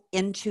go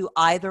into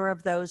either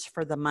of those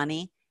for the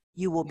money,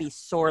 you will be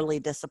sorely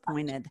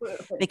disappointed.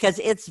 Absolutely. Because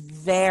it's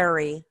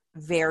very,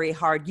 very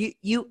hard.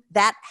 You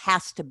that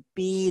has to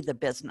be the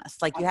business.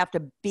 Like, you have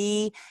to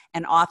be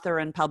an author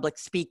and public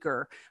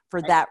speaker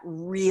for that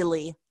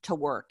really to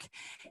work.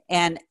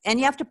 And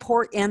you have to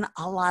pour in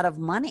a lot of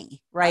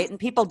money, right? And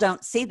people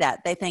don't see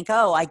that. They think,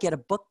 oh, I get a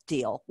book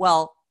deal.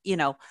 Well, you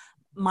know,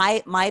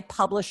 my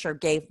publisher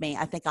gave me,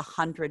 I think,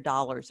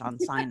 $100 on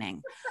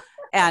signing.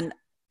 And,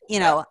 you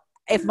know,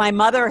 if my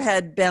mother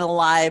had been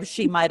alive,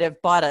 she might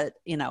have bought a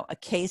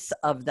case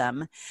of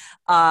them.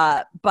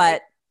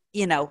 But,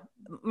 you know,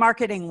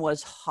 marketing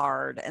was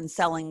hard and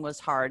selling was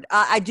hard.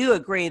 I do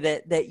agree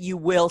that you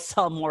will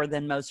sell more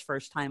than most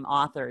first-time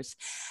authors.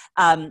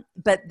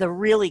 But the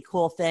really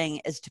cool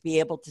thing is to be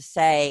able to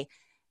say,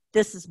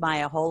 this is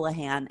Maya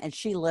Holihan, and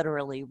she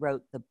literally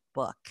wrote the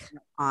book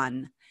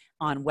on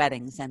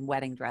weddings and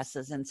wedding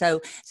dresses. And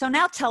so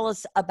now tell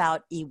us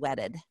about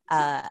ewej.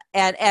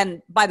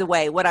 And by the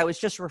way, what I was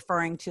just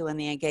referring to in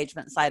the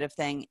engagement side of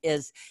thing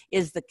is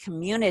the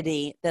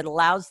community that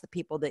allows the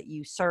people that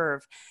you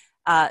serve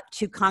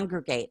to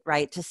congregate,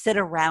 right? To sit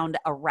around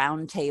a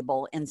round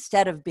table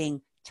instead of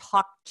being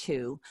talked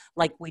to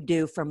like we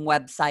do from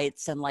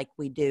websites and like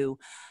we do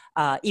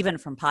even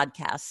from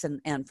podcasts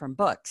and from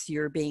books.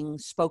 You're being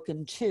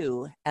spoken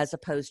to as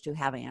opposed to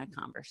having a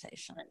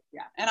conversation.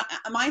 Yeah. And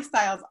my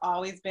style's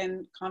always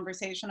been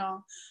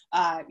conversational.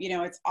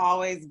 It's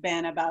always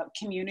been about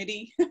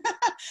community.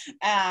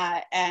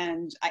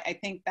 And I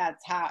think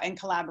that's how, and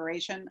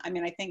collaboration. I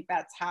mean, I think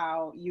that's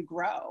how you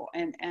grow.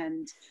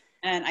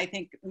 And I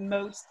think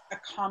most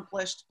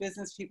accomplished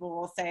business people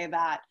will say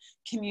that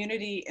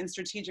community and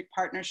strategic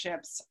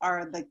partnerships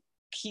are the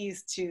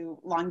keys to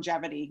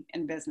longevity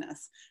in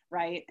business,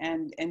 right?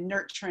 And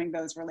nurturing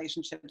those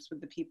relationships with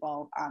the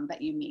people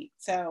that you meet.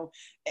 So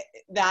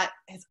that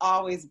has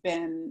always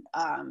been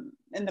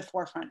in the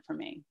forefront for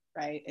me,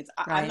 right?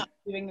 I'm not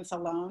doing this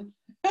alone.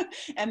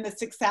 And the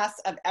success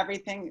of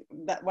everything,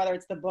 that whether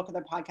it's the book or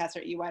the podcast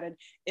or ewej,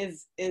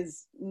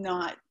 is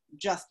not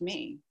just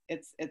me.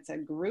 It's a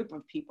group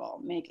of people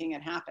making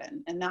it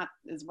happen. And that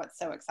is what's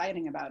so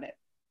exciting about it.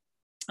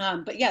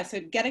 But yeah, so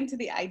getting to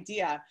the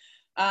idea,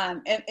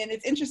 and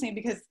it's interesting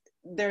because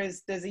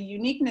there's a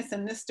uniqueness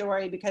in this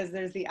story, because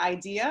there's the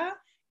idea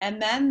and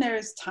then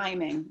there's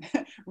timing,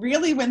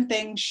 really when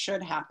things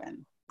should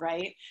happen,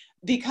 right?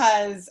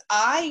 Because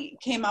I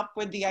came up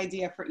with the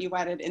idea for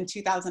ewej in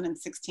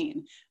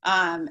 2016.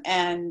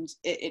 And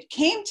it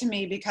came to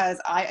me because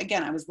I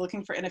was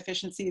looking for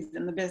inefficiencies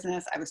in the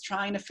business. I was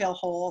trying to fill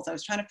holes. I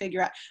was trying to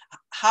figure out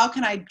how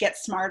can I get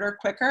smarter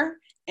quicker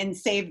and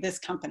save this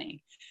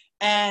company.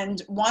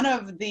 And one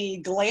of the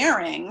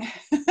glaring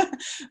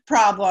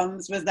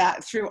problems was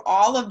that through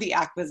all of the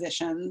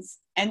acquisitions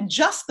and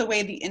just the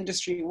way the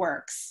industry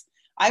works,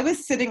 I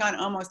was sitting on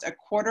almost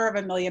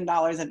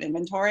 $250,000 of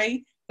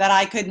inventory that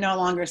I could no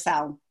longer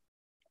sell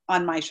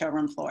on my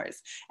showroom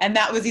floors. And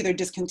that was either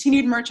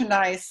discontinued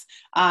merchandise.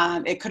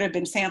 It could have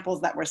been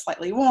samples that were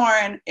slightly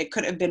worn. It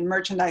could have been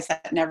merchandise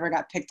that never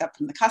got picked up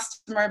from the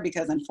customer,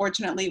 because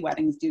unfortunately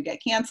weddings do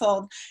get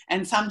canceled.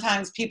 And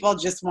sometimes people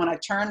just want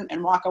to turn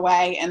and walk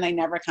away and they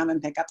never come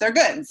and pick up their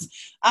goods.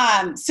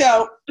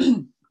 So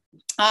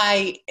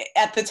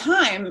at the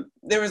time,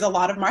 there was a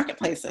lot of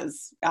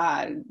marketplaces,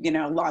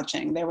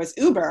 launching. There was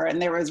Uber and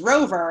there was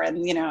Rover,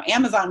 and,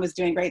 Amazon was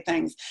doing great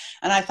things.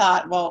 And I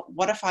thought, well,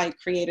 what if I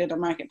created a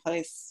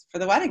marketplace for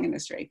the wedding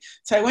industry?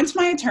 So I went to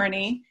my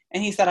attorney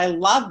and he said, I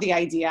love the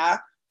idea.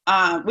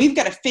 We've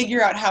got to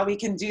figure out how we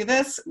can do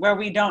this where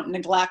we don't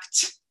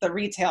neglect the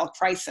retail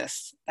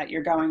crisis that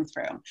you're going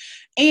through.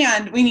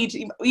 And we need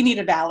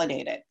to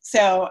validate it.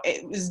 So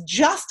it was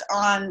just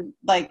on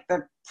like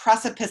the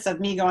precipice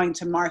of me going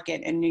to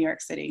market in New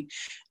York City.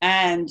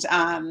 And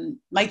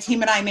my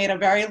team and I made a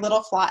very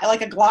little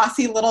like a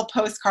glossy little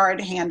postcard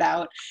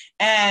handout.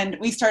 And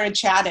we started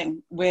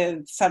chatting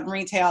with some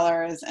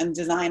retailers and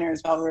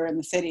designers while we were in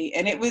the city.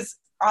 And it was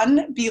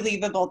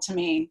unbelievable to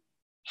me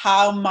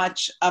how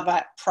much of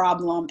a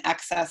problem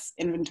excess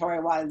inventory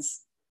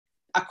was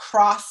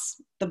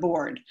across the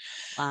board.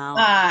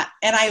 Wow.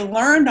 And I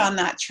learned on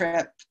that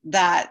trip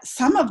that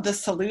some of the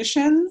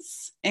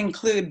solutions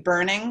include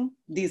burning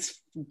these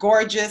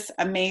gorgeous,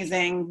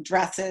 amazing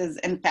dresses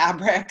and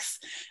fabrics,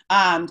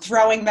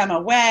 throwing them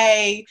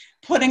away,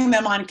 putting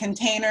them on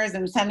containers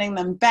and sending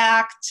them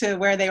back to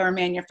where they were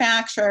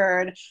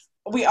manufactured.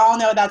 We all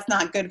know that's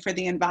not good for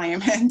the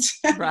environment.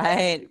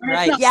 Right.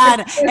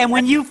 Yeah. And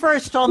when you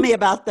first told me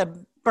about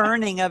the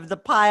burning of the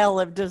pile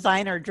of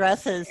designer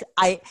dresses.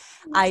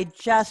 I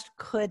just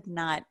could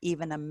not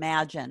even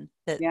imagine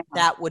that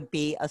that would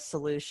be a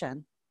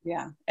solution.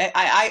 Yeah,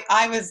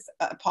 I was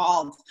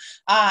appalled.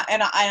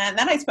 And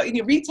then I spoke,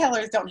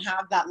 retailers don't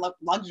have that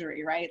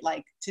luxury, right?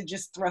 Like to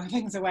just throw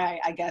things away,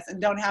 I guess,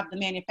 and don't have the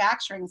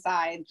manufacturing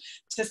side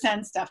to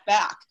send stuff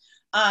back.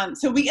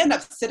 So we end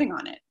up sitting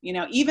on it.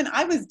 Even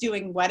I was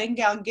doing wedding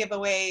gown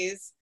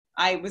giveaways.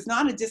 I was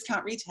not a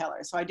discount retailer,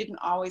 so I didn't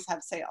always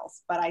have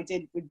sales, but I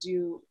would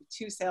do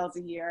 2 sales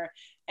a year.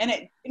 And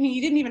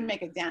you didn't even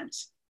make a dent.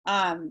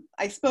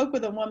 I spoke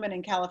with a woman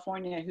in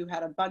California who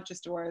had a bunch of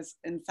stores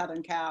in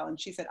Southern Cal, and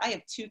she said, I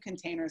have 2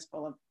 containers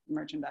full of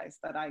merchandise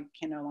that I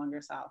can no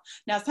longer sell.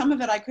 Now, some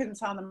of it I couldn't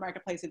sell in the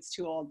marketplace, it's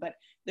too old, but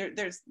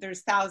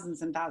there's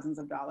thousands and thousands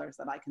of dollars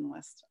that I can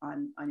list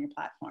on your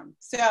platform.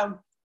 So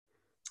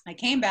I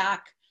came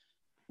back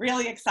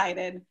really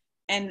excited,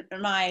 and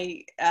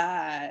my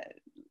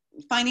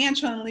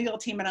financial and legal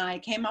team and I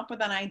came up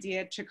with an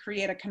idea to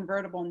create a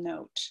convertible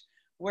note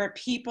where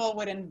people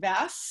would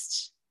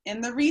invest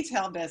in the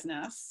retail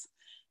business.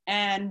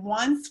 And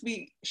once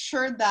we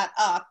shored that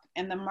up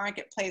and the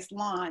marketplace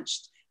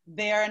launched,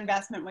 their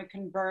investment would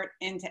convert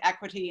into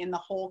equity in the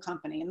whole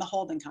company, in the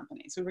holding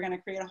company. So we were going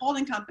to create a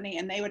holding company,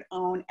 and they would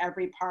own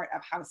every part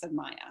of House of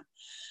Maya.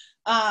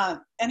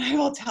 And I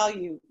will tell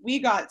you, we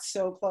got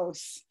so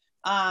close.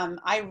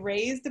 I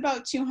raised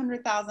about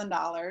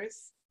 $200,000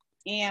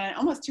 and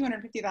almost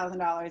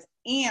 $250,000,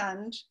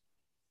 and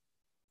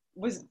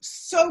was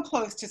so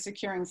close to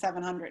securing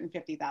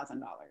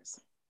 $750,000.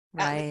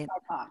 Right.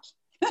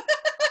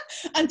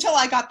 Until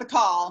I got the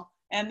call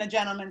and the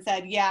gentleman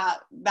said, yeah,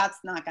 that's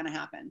not going to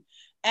happen.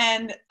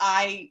 And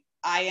I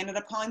ended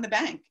up calling the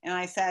bank, and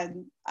I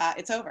said,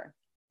 it's over.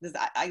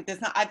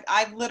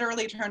 I've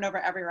literally turned over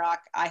every rock.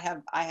 I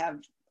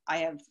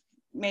have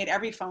made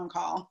every phone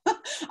call.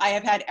 I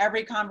have had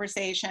every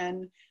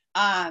conversation.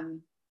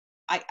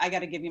 I got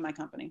to give you my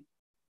company.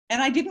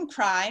 And I didn't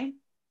cry,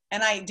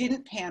 and I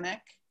didn't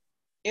panic.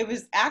 It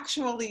was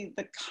actually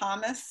the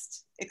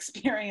calmest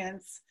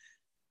experience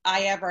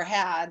I ever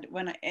had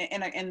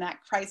in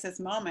that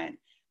crisis moment.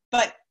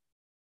 But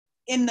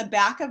in the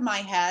back of my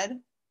head,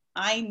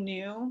 I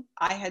knew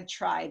I had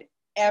tried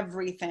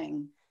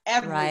everything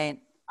I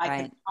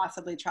could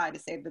possibly try to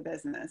save the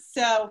business.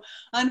 So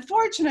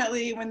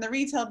unfortunately, when the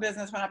retail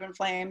business went up in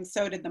flames,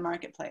 so did the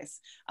marketplace.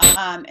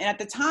 And at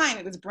the time,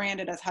 it was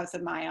branded as House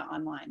of Maya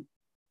online.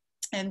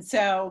 And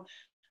so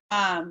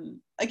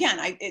again,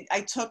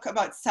 I took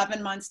about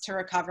 7 months to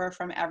recover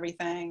from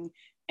everything.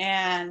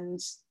 And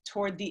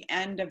toward the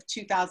end of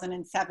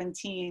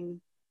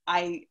 2017,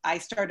 I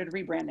started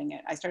rebranding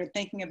it. I started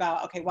thinking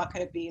about, okay, what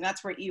could it be? And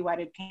that's where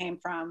eWedded came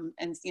from,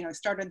 and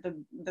started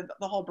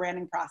the whole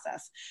branding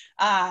process.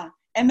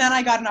 And then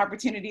I got an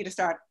opportunity to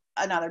start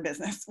another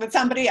business with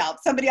somebody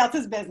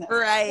else's business.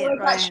 Right, so it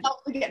got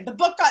shelved again. The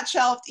book got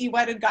shelved,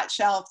 eWedded got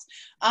shelved.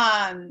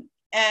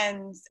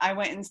 And I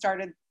went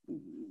and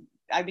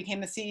I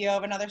became the CEO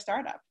of another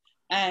startup.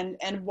 And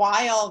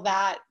while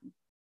that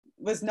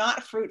was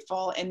not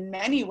fruitful in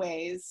many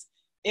ways,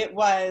 it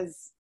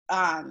was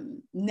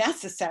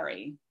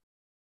necessary.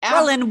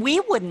 Well, and we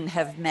wouldn't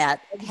have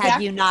met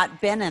had you not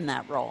been in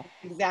that role.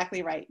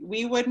 Exactly right.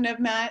 We wouldn't have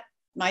met.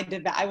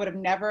 I would have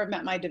never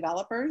met my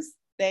developers.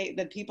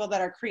 The people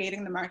that are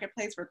creating the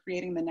marketplace were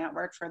creating the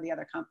network for the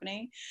other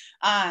company.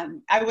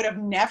 I would have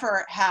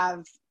never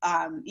have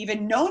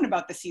even known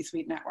about the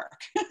C-suite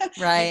network.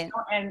 Right.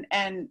 And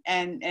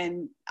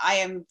I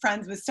am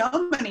friends with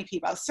so many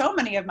people, so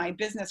many of my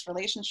business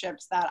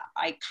relationships that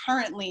I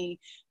currently,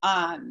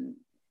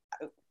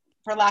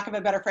 for lack of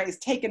a better phrase,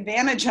 take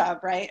advantage of,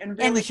 right? And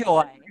really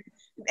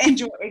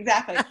enjoy,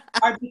 exactly,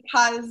 are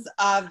because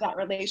of that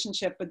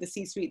relationship with the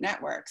C-suite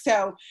network.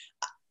 So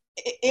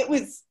it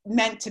was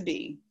meant to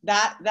be.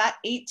 That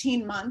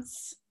 18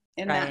 months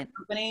in that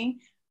company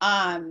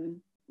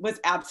was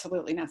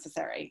absolutely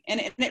necessary.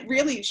 And it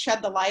really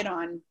shed the light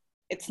on,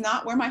 it's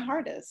not where my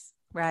heart is.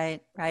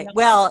 Right.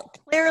 Well,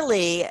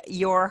 clearly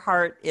your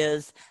heart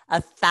is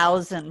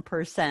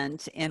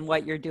 1,000% in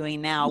what you're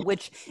doing now,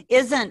 which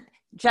isn't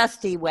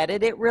just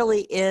eWedded. It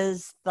really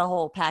is the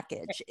whole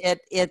package.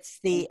 It's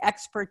the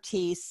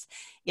expertise.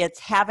 It's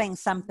having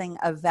something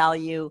of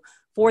value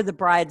for the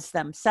brides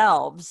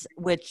themselves,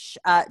 which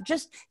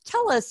just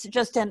tell us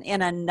just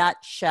in a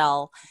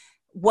nutshell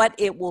what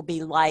it will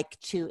be like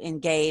to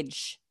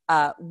engage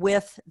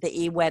with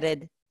the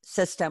eWedded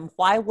system.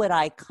 Why would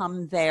I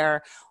come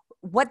there?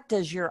 What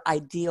does your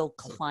ideal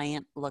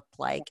client look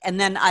like?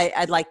 And then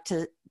I'd like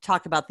to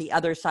talk about the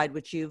other side,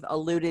 which you've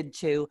alluded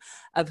to,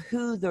 of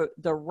who the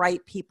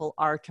right people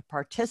are to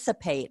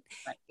participate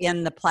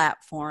in the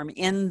platform,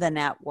 in the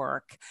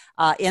network,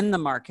 in the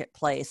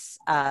marketplace,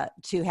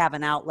 to have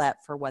an outlet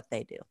for what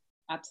they do.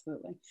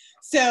 Absolutely.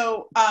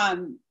 So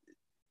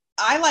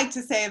I like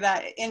to say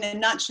that in a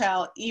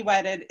nutshell,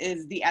 eWedded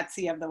is the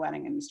Etsy of the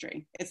wedding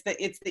industry. It's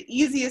the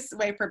easiest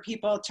way for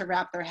people to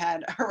wrap their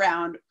head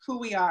around who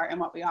we are and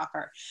what we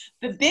offer.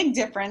 The big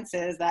difference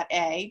is that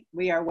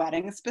we are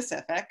wedding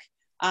specific.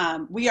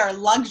 We are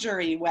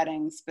luxury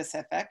wedding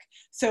specific.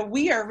 So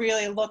we are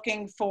really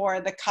looking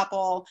for the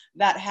couple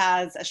that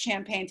has a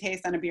champagne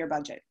taste and a beer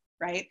budget,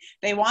 right?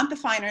 They want the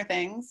finer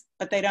things,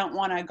 but they don't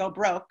want to go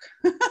broke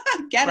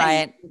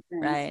getting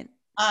Right.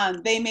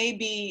 They may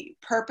be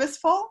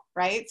purposeful,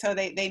 right? So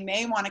they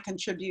may want to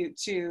contribute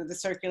to the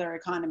circular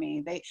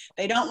economy.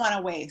 They don't want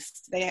to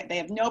waste. They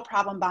have no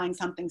problem buying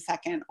something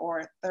second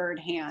or third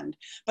hand,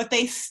 but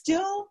they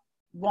still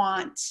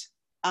want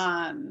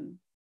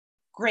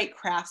great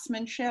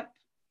craftsmanship,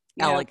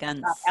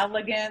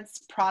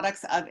 elegance,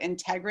 products of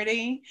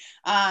integrity.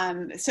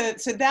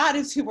 So that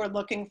is who we're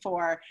looking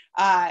for.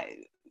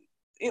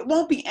 It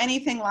won't be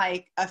anything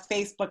like a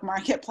Facebook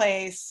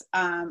marketplace,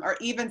 or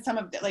even some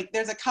of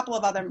there's a couple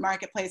of other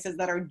marketplaces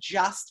that are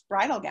just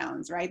bridal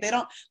gowns, right? They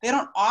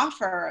don't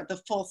offer the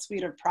full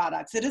suite of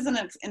products. It isn't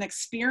an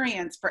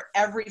experience for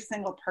every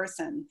single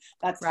person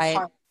that's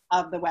part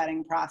of the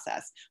wedding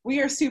process.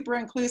 We are super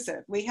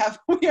inclusive. We have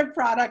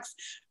products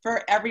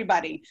for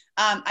everybody.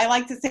 I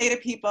like to say to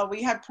people,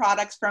 we have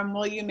products from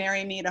Will You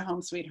Marry Me to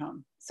Home Sweet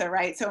Home. So,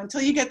 right. So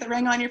until you get the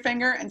ring on your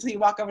finger, until you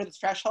walk over the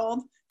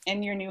threshold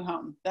in your new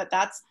home,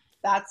 that's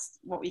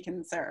what we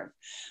can serve.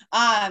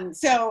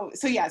 So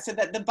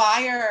that the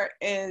buyer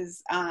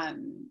is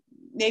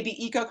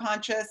maybe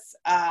eco-conscious,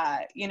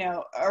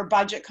 or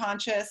budget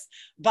conscious,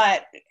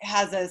 but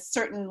has a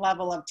certain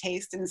level of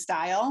taste and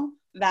style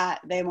that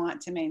they want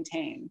to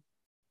maintain.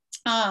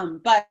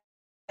 But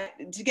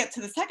to get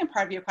to the second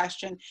part of your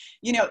question,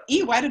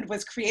 ehez𝗴𝗴𝗴𝗏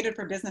was created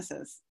for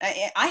businesses.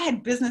 I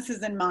had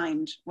businesses in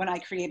mind when I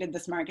created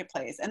this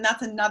marketplace. And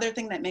that's another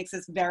thing that makes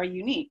us very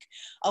unique.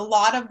 A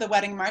lot of the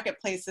wedding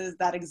marketplaces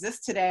that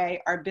exist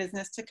today are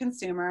business to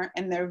consumer,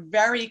 and they're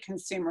very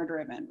consumer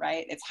driven,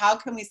 right? It's how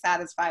can we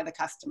satisfy the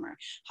customer?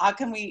 How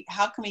can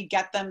we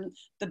get them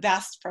the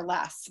best for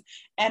less?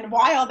 And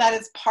while that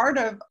is part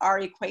of our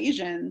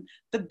equation,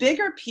 the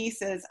bigger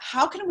piece is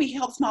how can we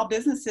help small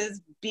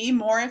businesses be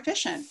more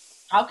efficient?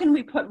 How can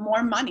we put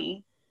more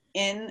money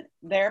in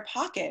their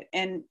pocket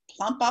and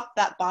plump up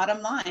that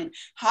bottom line?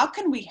 How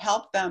can we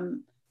help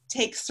them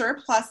take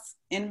surplus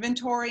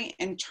inventory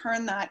and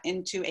turn that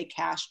into a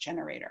cash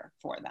generator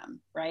for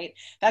them, right?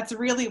 That's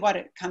really what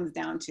it comes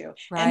down to.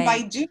 Right. And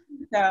by doing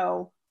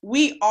so,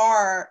 we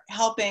are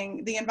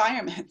helping the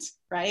environment,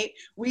 right?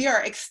 We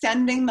are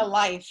extending the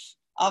life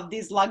of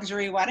these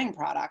luxury wedding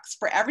products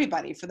for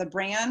everybody, for the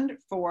brand,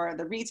 for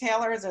the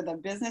retailers or the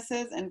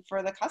businesses, and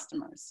for the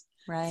customers.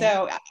 Right.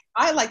 So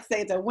I like to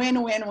say it's a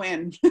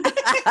win-win-win.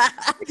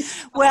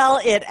 Well,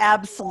 it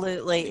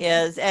absolutely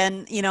is.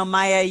 And,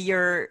 Maya,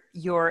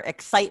 your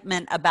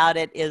excitement about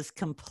it is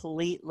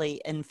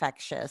completely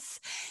infectious.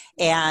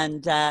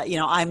 And,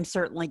 I'm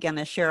certainly going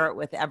to share it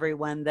with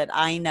everyone that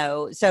I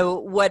know. So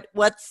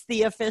what's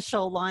the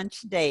official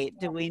launch date?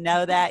 Do we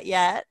know that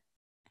yet?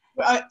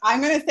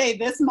 I'm going to say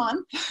this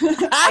month.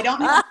 I don't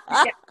know.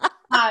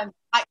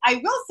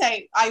 I will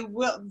say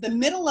the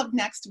middle of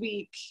next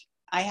week,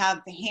 I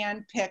have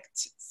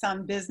handpicked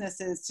some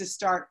businesses to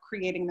start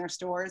creating their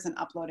stores and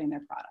uploading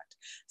their product.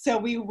 So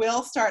we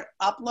will start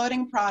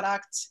uploading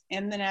product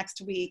in the next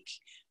week,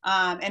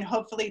 and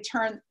hopefully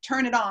turn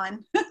it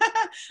on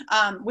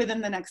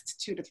within the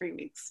next 2 to 3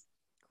 weeks.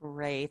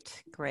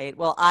 Great.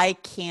 Well, I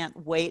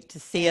can't wait to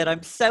see it.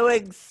 I'm so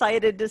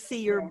excited to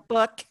see your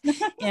book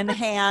in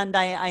hand.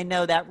 I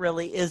know that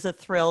really is a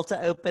thrill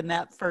to open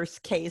that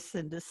first case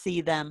and to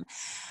see them.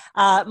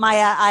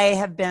 Maya, I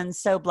have been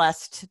so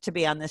blessed to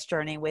be on this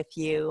journey with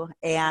you,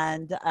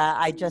 and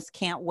I just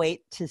can't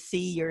wait to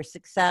see your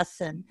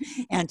success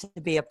and to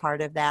be a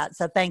part of that.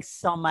 So thanks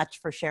so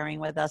much for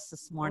sharing with us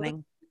this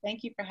morning.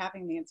 Thank you for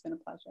having me. It's been a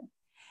pleasure.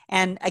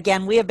 And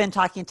again, we have been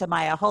talking to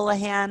Maya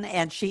Holihan,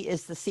 and she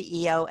is the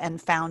CEO and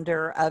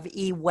founder of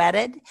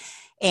ehez𝗴𝗴𝗏𝗏.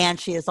 And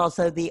she is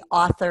also the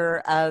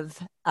author of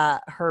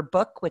her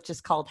book, which is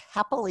called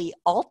Happily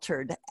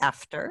Altered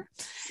After.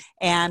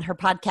 And her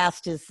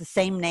podcast is the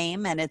same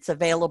name, and it's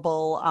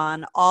available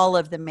on all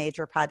of the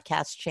major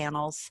podcast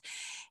channels.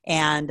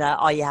 And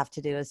all you have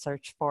to do is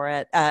search for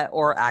it,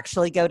 or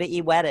actually go to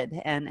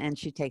ehez𝗴𝗴𝗏𝗏, and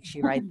she takes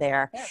you right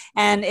there.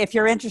 And if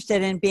you're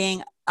interested in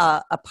being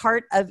a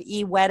part of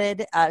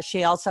ehez𝗴𝗴𝗏𝗏,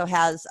 she also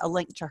has a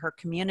link to her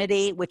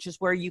community, which is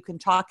where you can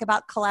talk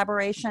about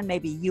collaboration.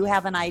 Maybe you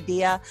have an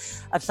idea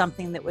of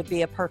something that would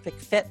be a perfect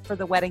fit for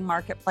the wedding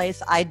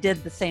marketplace. I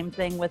did the same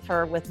thing with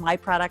her with my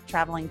product,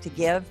 Traveling to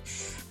Give,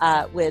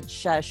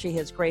 which she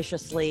has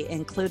graciously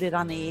included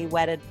on the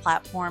ehez𝗴𝗴𝗏𝗏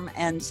platform.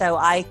 And so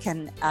I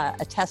can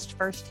attest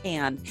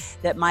firsthand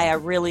that Maya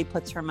really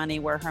puts her money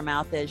where her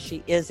mouth is.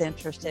 She is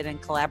interested in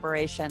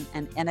collaboration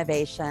and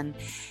innovation,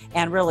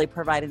 and really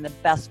providing the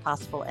best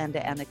possible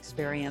end-to-end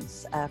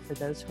experience for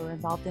those who are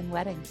involved in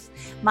weddings.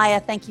 Maya,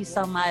 thank you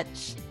so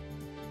much.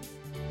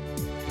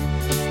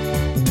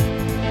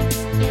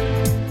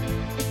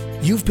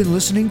 You've been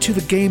listening to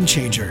The Game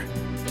Changer.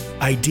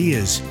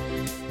 Ideas,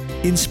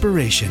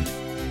 inspiration,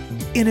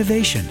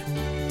 innovation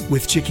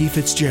with Chicke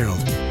Fitzgerald.